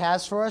 what he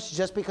has for us,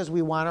 just because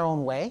we want our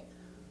own way?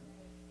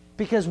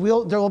 Because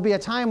there will be a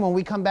time when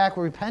we come back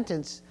with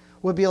repentance,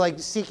 we'll be like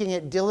seeking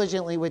it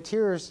diligently with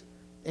tears.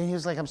 And he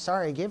was like, I'm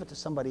sorry, I gave it to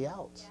somebody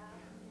else.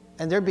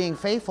 And they're being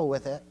faithful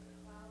with it.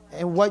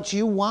 And what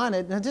you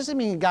wanted, now it doesn't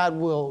mean God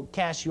will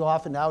cast you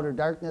off into outer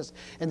darkness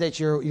and that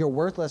you're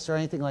worthless or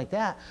anything like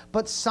that.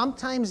 But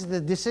sometimes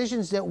the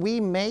decisions that we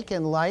make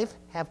in life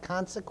have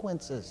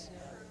consequences.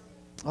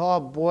 Oh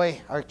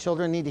boy, our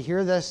children need to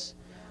hear this.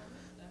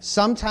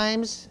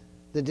 Sometimes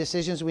the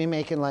decisions we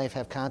make in life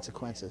have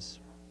consequences.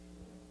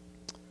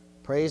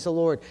 Praise the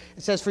Lord.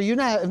 It says, for you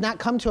have not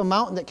come to a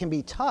mountain that can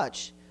be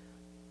touched,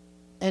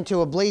 and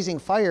to a blazing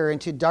fire,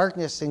 and to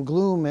darkness and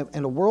gloom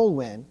and a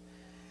whirlwind,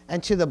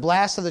 and to the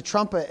blast of the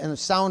trumpet and the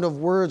sound of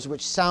words,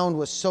 which sound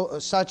was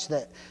such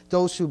that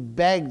those who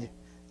begged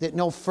that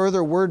no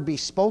further word be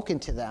spoken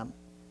to them.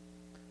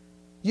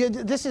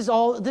 This is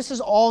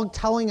all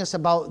telling us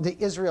about the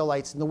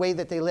Israelites and the way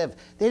that they lived.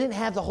 They didn't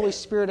have the Holy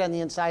Spirit on the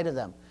inside of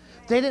them.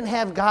 They didn't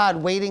have God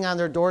waiting on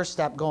their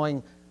doorstep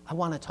going, I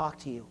want to talk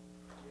to you.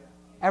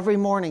 Every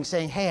morning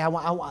saying, hey, I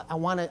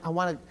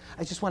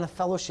just want to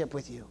fellowship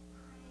with you.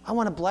 I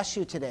want to bless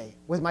you today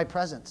with my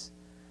presence.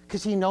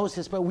 Because he knows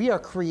his, but we are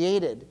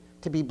created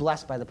to be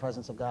blessed by the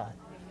presence of God.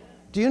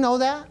 Do you know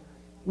that?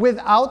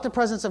 Without the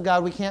presence of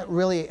God, we can't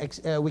really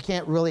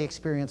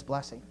experience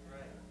blessing.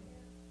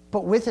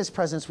 But with his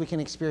presence, we can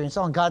experience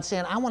all. And God's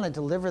saying, I want to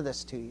deliver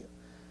this to you.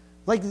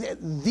 Like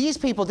these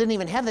people didn't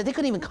even have that. They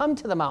couldn't even come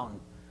to the mountain.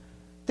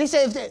 They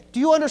said, do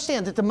you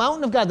understand that the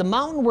mountain of God, the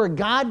mountain where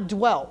God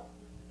dwelt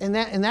in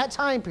that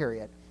time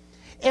period,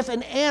 if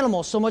an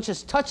animal so much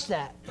as touched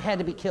that, it had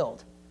to be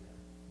killed.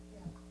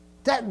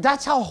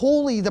 That's how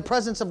holy the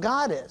presence of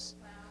God is.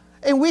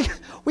 And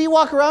we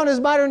walk around as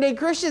modern day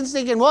Christians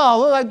thinking,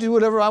 well, I do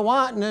whatever I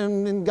want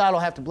and God will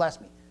have to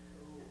bless me.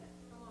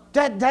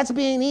 That's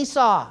being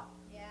Esau.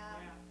 Yeah.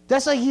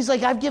 That's like, he's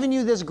like, I've given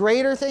you this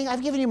greater thing.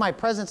 I've given you my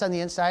presence on the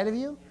inside of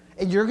you,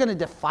 and you're going to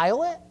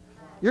defile it?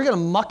 You're going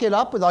to muck it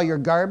up with all your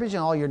garbage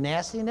and all your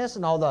nastiness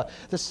and all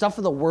the stuff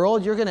of the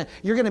world. You're going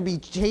to be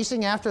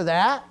chasing after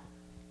that?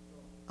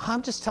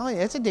 I'm just telling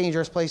you, it's a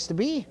dangerous place to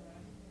be.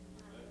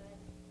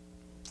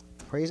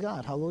 Praise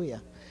God.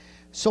 Hallelujah.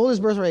 Sold his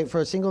birthright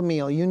for a single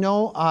meal. You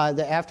know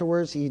that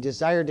afterwards he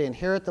desired to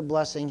inherit the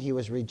blessing. He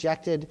was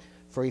rejected,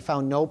 for he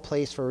found no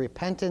place for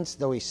repentance,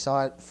 though he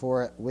sought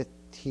for it with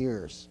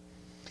tears.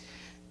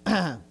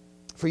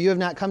 For you have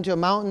not come to a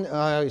mountain.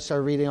 I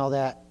started reading all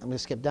that. I'm going to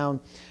skip down.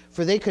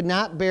 For they could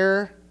not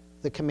bear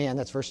the command.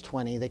 That's verse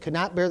 20. They could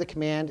not bear the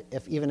command.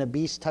 If even a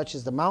beast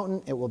touches the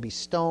mountain, it will be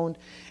stoned.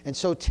 And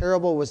so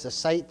terrible was the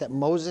sight that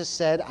Moses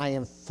said, I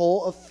am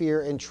full of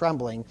fear and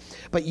trembling.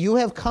 But you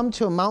have come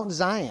to a Mount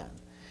Zion,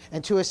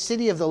 and to a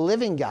city of the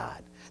living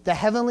God, the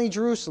heavenly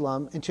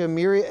Jerusalem, and to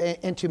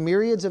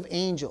myriads of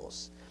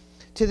angels,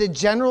 to the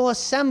general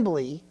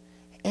assembly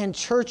and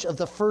church of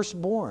the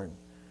firstborn,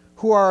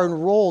 who are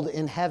enrolled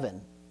in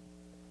heaven,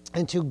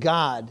 and to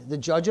God, the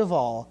judge of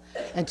all,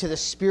 and to the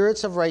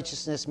spirits of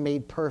righteousness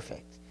made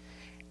perfect,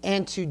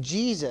 and to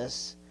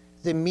Jesus,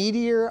 the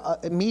mediator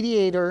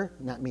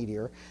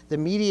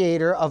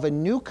of a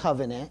new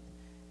covenant,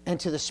 and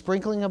to the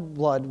sprinkling of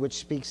blood, which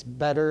speaks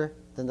better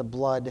than the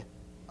blood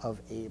of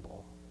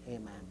Abel.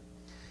 Amen.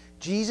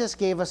 Jesus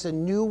gave us a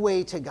new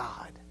way to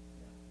God,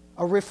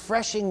 a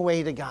refreshing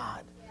way to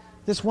God.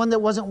 This one that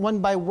wasn't won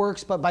by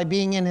works, but by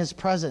being in his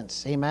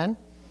presence. Amen.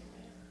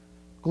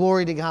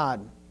 Glory to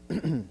God.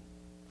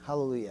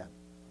 Hallelujah.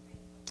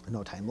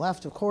 No time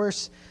left, of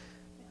course.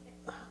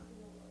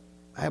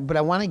 But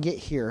I want to get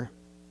here.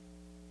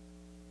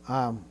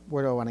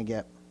 Where do I want to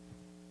get?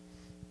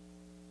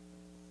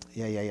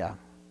 Yeah.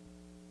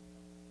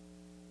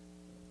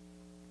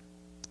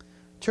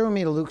 Turn with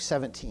me to Luke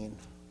 17.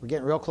 We're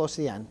getting real close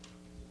to the end.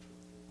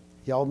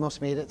 You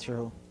almost made it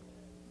through.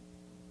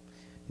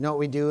 You know what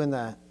we do in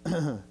the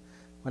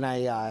when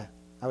I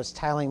was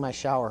tiling my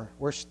shower?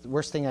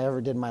 Worst thing I ever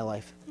did in my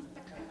life.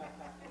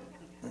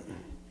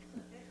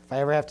 If I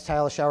ever have to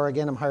tile a shower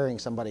again, I'm hiring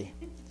somebody.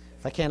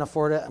 If I can't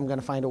afford it, I'm going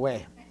to find a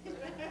way.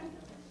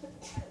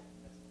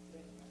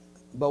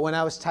 But when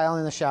I was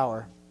tiling the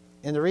shower,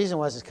 and the reason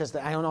was because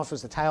I don't know if it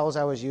was the tiles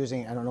I was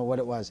using, I don't know what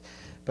it was,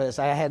 but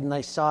I had a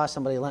nice saw,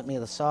 somebody lent me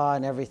the saw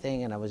and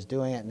everything, and I was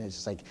doing it, and it's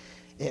just like,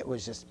 it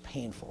was just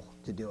painful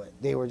to do it.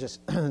 They were just,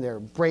 they're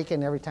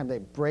breaking every time they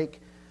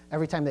break.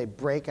 Every time they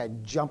break, I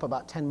jump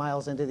about 10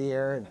 miles into the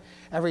air, and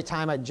every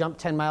time I jump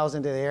 10 miles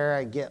into the air,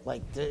 I get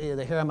like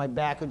the hair on my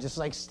back would just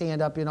like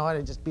stand up, and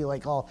I'd just be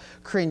like all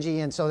cringy,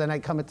 and so then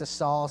I'd come at the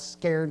saw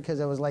scared because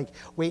I was like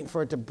waiting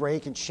for it to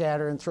break and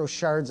shatter and throw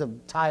shards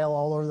of tile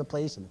all over the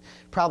place and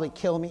probably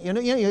kill me. You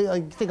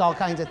like, think all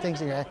kinds of things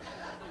in your head.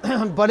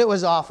 But it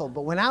was awful.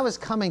 But when I was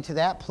coming to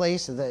that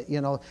place,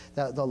 the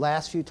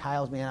last few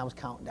tiles, man, I was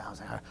counting down. I was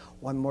like, all right,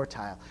 one more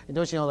tile. And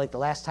don't you know, like the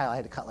last tile I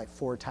had to cut like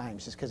 4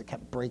 times just because it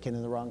kept breaking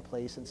in the wrong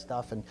place and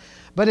stuff.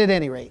 But at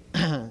any rate,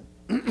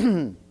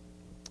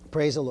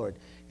 praise the Lord.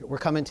 We're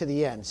coming to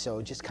the end,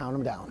 so just count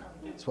them down.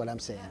 That's what I'm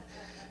saying.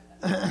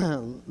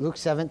 Luke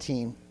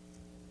 17,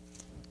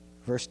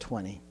 verse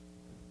 20.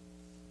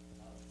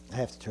 I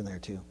have to turn there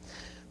too.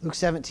 Luke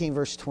 17,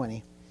 verse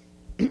 20.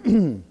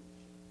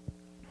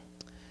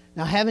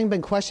 Now, having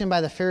been questioned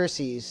by the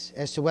Pharisees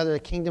as to whether the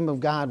kingdom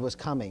of God was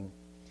coming,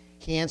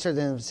 he answered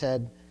them and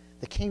said,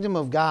 the kingdom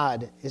of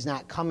God is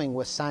not coming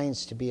with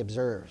signs to be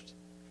observed,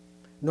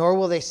 nor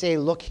will they say,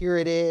 look, here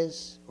it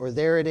is, or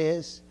there it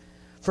is.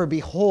 For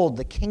behold,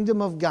 the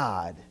kingdom of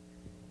God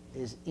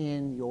is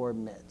in your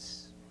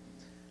midst.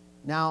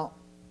 Now,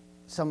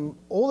 some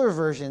older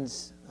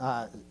versions,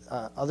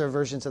 other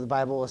versions of the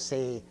Bible will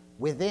say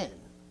within,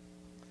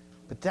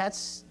 but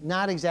that's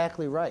not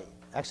exactly right.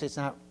 Actually, it's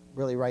not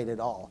really right at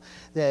all.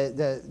 I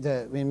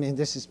mean,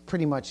 this is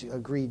pretty much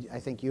agreed, I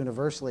think,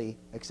 universally,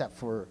 except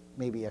for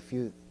maybe a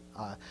few.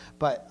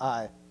 But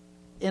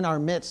in our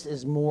midst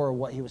is more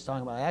what he was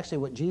talking about. Actually,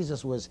 what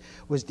Jesus was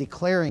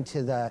declaring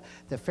to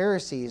the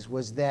Pharisees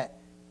was that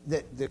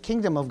the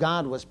kingdom of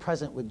God was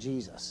present with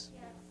Jesus.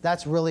 Yes.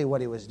 That's really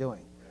what he was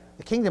doing.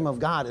 The kingdom of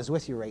God is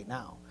with you right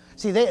now.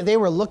 See, they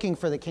were looking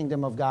for the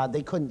kingdom of God.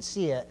 They couldn't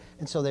see it,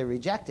 and so they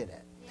rejected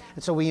it.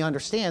 And so we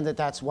understand that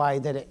that's why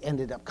that it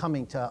ended up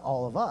coming to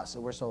all of us,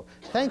 and we're so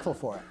thankful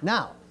for it.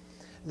 Now,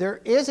 there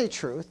is a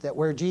truth that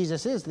where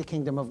Jesus is, the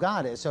kingdom of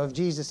God is. So if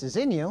Jesus is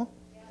in you,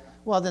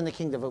 well, then the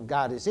kingdom of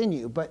God is in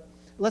you. But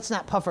let's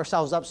not puff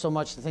ourselves up so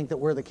much to think that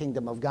we're the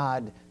kingdom of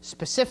God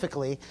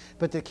specifically,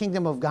 but the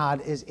kingdom of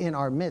God is in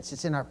our midst.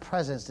 It's in our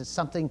presence. It's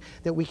something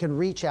that we can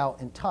reach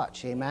out and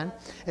touch. Amen?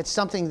 It's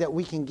something that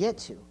we can get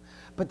to.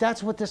 But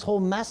that's what this whole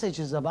message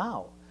is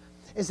about,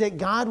 is that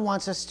God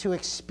wants us to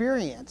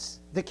experience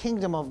the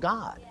kingdom of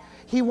God.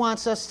 He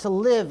wants us to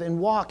live and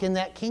walk in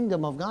that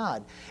kingdom of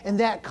God. And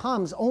that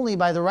comes only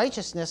by the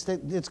righteousness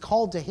that's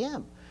called to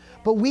Him.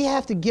 But we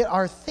have to get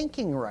our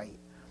thinking right.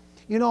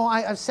 You know,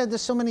 I've said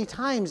this so many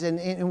times,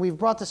 and we've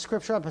brought the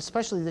scripture up,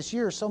 especially this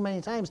year, so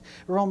many times,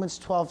 Romans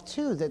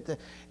 12:2, that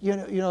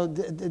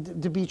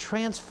to be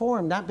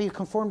transformed, not be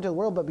conformed to the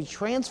world, but be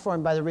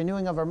transformed by the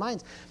renewing of our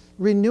minds.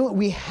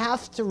 We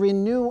have to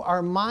renew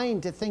our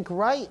mind to think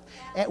right.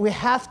 And we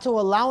have to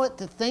allow it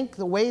to think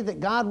the way that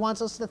God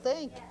wants us to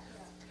think.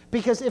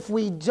 Because if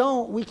we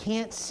don't, we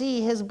can't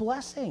see His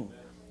blessing.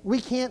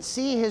 We can't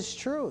see His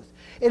truth.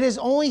 It is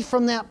only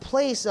from that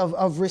place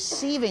of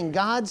receiving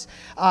God's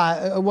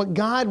what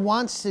God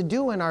wants to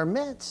do in our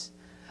midst.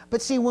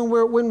 But see, when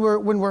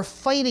we're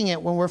fighting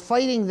it, when we're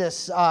fighting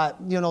this,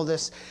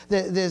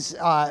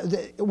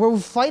 we're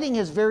fighting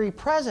His very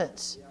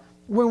presence.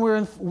 When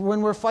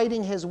we're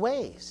fighting His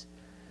ways.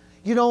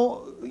 You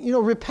know,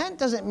 repent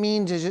doesn't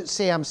mean to just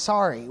say I'm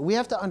sorry. We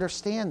have to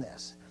understand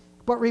this.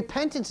 But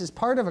repentance is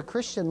part of a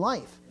Christian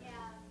life. Yeah.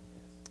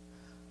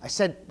 I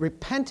said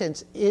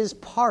repentance is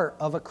part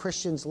of a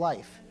Christian's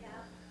life. Yeah.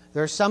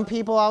 There are some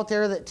people out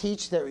there that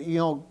teach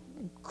that,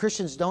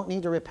 Christians don't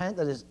need to repent.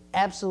 That is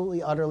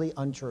absolutely, utterly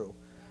untrue.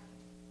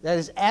 That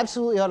is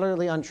absolutely,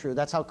 utterly untrue.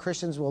 That's how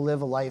Christians will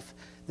live a life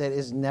that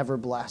is never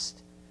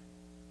blessed.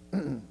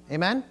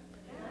 Amen?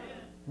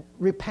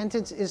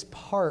 Repentance is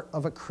part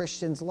of a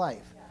Christian's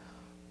life.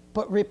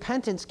 But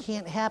repentance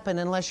can't happen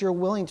unless you're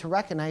willing to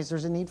recognize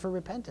there's a need for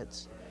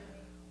repentance.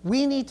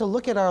 We need to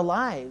look at our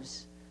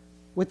lives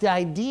with the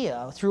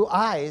idea through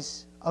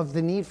eyes of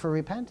the need for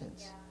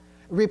repentance.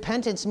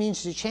 Repentance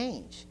means to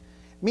change.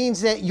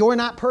 Means that you're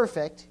not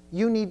perfect,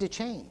 you need to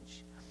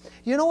change.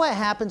 You know what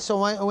happens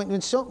when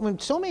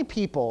so many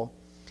people,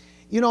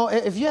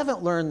 if you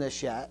haven't learned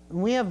this yet,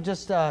 and we have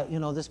just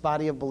this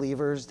body of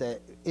believers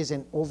that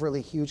isn't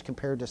overly huge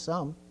compared to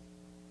some.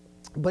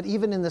 But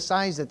even in the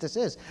size that this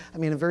is,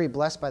 I'm very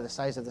blessed by the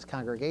size of this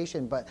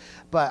congregation. But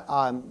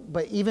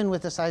even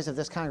with the size of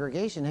this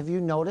congregation, have you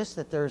noticed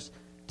that there's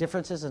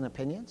differences in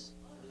opinions?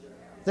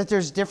 That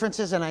there's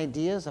differences in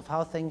ideas of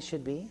how things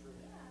should be?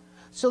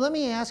 So let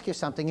me ask you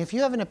something. If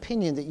you have an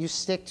opinion that you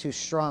stick to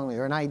strongly,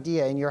 or an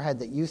idea in your head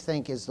that you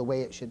think is the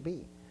way it should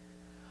be,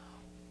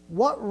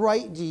 what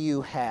right do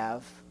you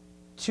have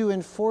to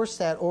enforce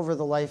that over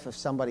the life of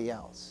somebody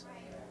else?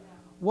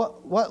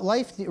 What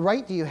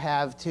right do you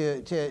have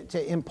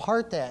to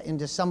impart that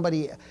into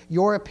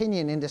your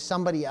opinion into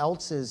somebody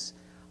else's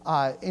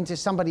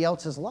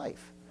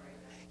life?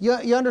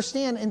 You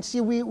understand? And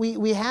see,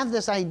 we have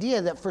this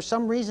idea that for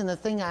some reason the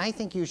thing I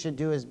think you should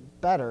do is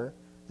better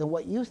than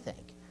what you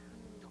think,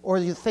 or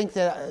you think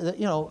that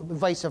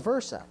vice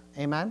versa.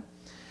 Amen.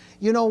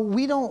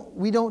 We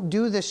don't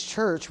do this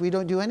church. We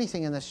don't do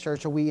anything in this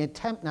church, or we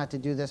attempt not to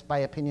do this by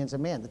opinions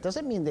of man. That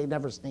doesn't mean they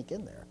never sneak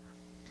in there.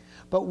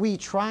 But we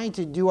try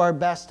to do our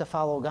best to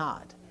follow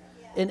God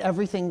in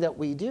everything that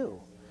we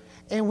do.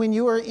 And when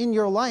you are in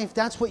your life,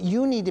 that's what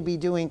you need to be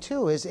doing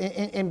too,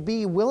 and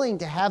be willing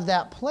to have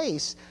that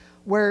place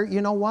where,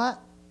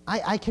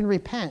 I can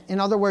repent. In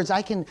other words,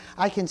 I can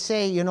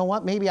say,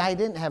 maybe I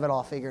didn't have it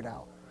all figured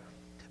out.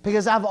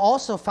 Because I've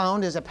also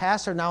found as a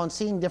pastor now, and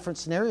seeing different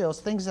scenarios,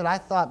 things that I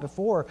thought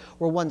before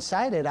were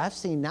one-sided, I've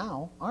seen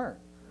now aren't.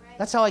 Right.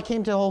 That's how I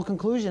came to the whole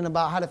conclusion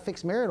about how to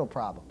fix marital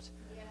problems.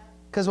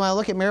 Because when I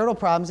look at marital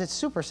problems, it's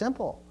super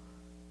simple.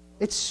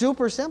 It's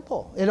super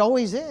simple. It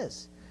always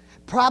is.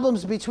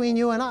 Problems between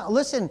you and I.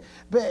 Listen,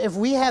 if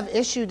we have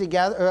issue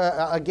together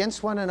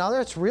against one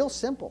another, it's real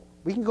simple.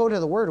 We can go to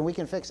the Word and we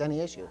can fix any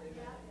issue.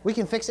 We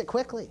can fix it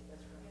quickly.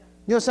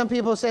 Some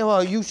people say,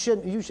 well, you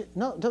should.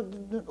 No,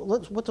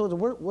 what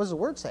does the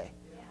Word say?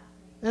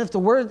 And if the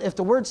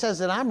Word says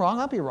that I'm wrong,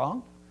 I'll be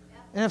wrong.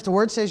 And if the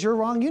Word says you're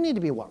wrong, you need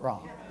to be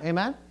wrong.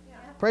 Amen?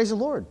 Praise the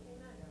Lord.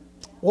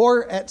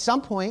 Or at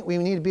some point, we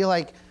need to be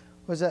like,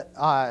 was it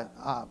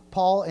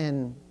Paul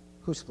and,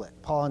 who split?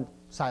 Paul and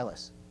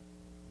Silas.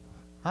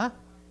 Huh?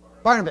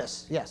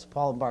 Barnabas. Yes,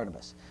 Paul and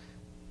Barnabas.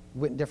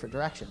 Went in different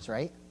directions,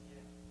 right?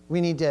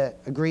 We need to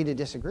agree to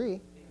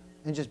disagree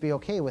and just be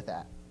okay with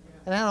that.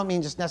 And I don't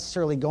mean just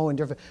necessarily go in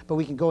different, but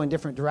we can go in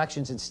different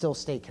directions and still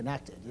stay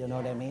connected. You know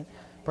what I mean?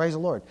 Praise the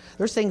Lord.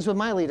 There's things with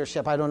my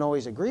leadership I don't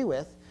always agree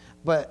with,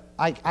 but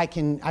I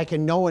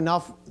can know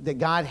enough that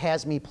God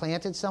has me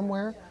planted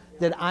somewhere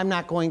that I'm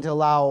not going to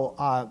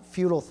allow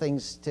futile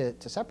things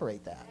to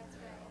separate that.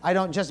 I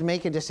don't just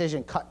make a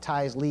decision, cut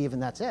ties, leave,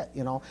 and that's it.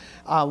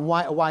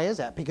 Why is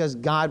that? Because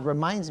God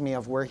reminds me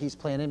of where He's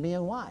planted me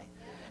and why.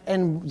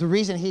 And the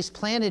reason He's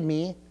planted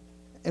me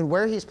and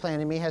where He's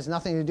planted me has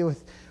nothing to do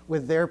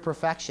with their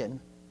perfection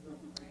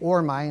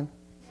or mine.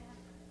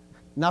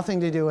 Nothing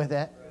to do with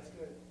it.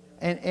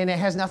 And it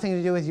has nothing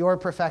to do with your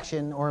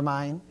perfection or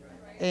mine.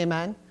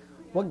 Amen.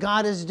 What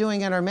God is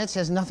doing in our midst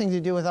has nothing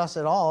to do with us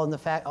at all, in the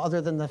fact,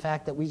 other than the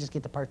fact that we just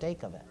get to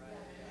partake of it.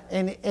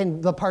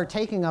 And the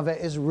partaking of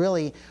it is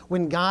really,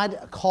 when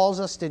God calls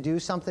us to do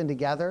something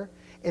together,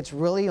 it's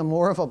really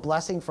more of a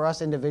blessing for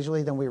us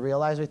individually than we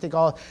realize. We think,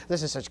 oh,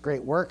 this is such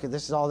great work, and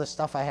this is all this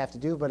stuff I have to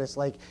do. But it's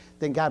like,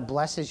 then God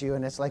blesses you,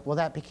 and it's like, well,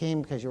 that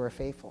became because you were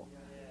faithful.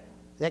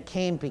 That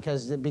came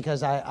because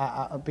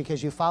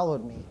you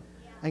followed me.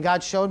 And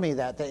God showed me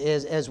that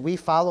as we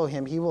follow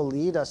him, he will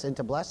lead us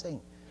into blessing.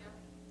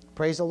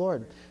 Praise the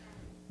Lord.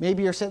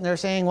 Maybe you're sitting there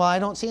saying, well, I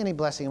don't see any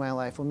blessing in my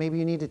life. Well, maybe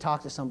you need to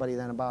talk to somebody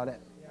then about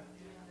it.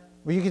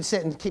 Well, you can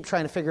sit and keep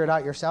trying to figure it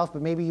out yourself,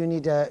 but maybe you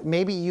need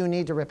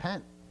to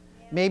repent.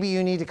 Maybe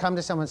you need to come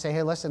to someone and say,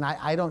 hey, listen,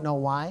 I don't know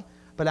why,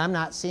 but I'm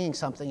not seeing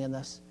something in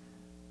this.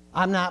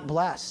 I'm not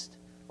blessed,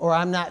 or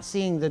I'm not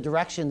seeing the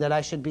direction that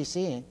I should be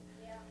seeing.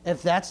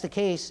 If that's the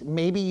case,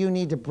 maybe you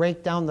need to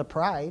break down the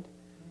pride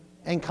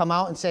and come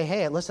out and say,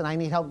 hey, listen, I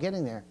need help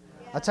getting there.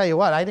 I'll tell you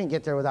what, I didn't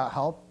get there without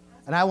help,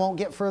 and I won't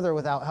get further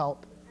without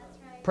help.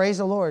 Praise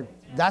the Lord.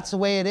 That's the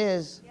way it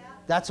is.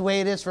 That's the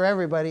way it is for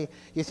everybody.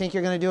 You think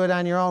you're going to do it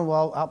on your own?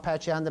 Well, I'll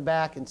pat you on the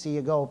back and see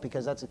you go,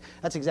 because that's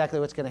exactly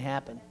what's going to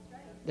happen.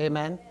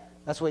 Amen?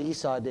 That's what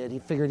Esau did. He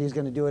figured he was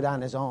going to do it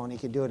on his own. He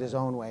could do it his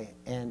own way,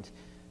 and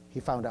he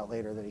found out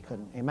later that he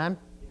couldn't. Amen?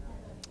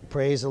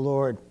 Praise the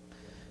Lord.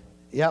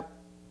 Yep.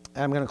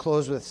 And I'm going to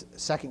close with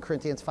 2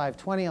 Corinthians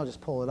 5:20. I'll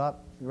just pull it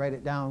up. You write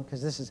it down,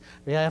 because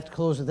I have to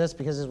close with this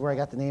because this is where I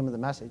got the name of the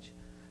message.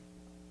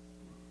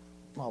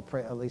 Well,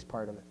 pray, at least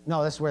part of it.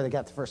 No, this is where they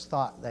got the first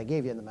thought that I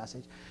gave you in the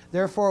message.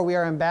 Therefore, we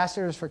are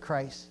ambassadors for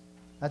Christ.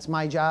 That's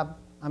my job.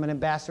 I'm an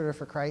ambassador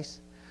for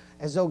Christ.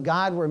 As though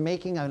God were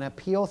making an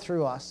appeal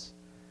through us,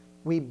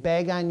 we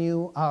beg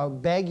you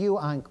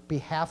on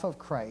behalf of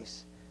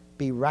Christ,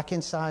 be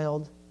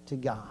reconciled to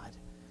God.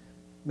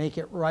 Make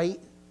it right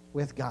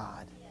with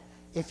God.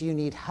 If you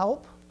need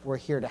help, we're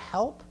here to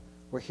help.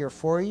 We're here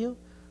for you.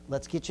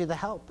 Let's get you the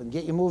help and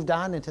get you moved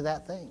on into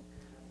that thing.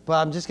 But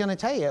I'm just going to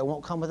tell you, it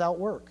won't come without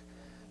work.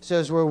 So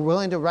as we're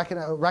willing to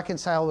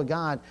reconcile with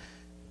God,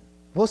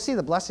 we'll see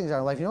the blessings in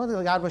our life. You know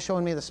what God was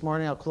showing me this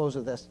morning? I'll close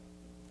with this.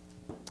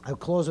 I'll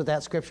close with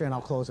that scripture, and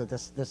I'll close with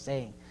this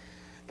saying.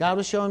 God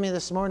was showing me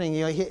this morning,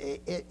 you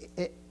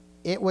know,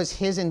 it was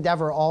his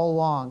endeavor all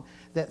along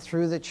that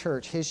through the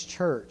church, his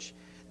church,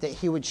 that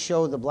he would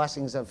show the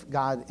blessings of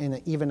God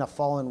in even a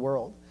fallen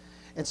world.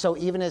 And so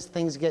even as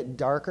things get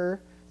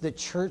darker, the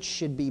church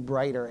should be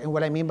brighter. And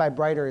what I mean by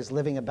brighter is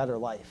living a better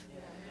life.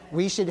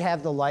 We should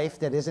have the life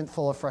that isn't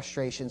full of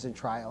frustrations and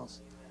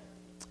trials.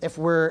 If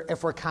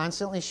we're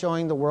constantly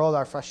showing the world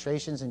our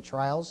frustrations and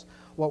trials,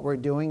 what we're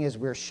doing is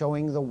we're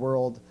showing the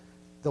world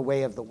the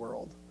way of the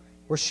world.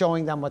 We're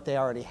showing them what they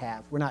already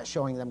have. We're not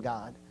showing them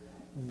God.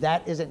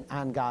 That isn't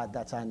on God,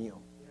 that's on you.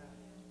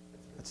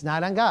 It's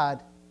not on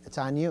God, it's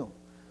on you.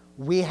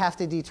 We have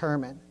to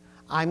determine,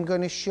 I'm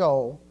going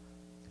to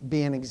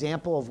be an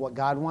example of what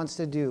God wants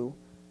to do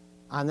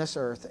on this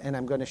earth, and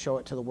I'm going to show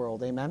it to the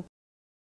world. Amen?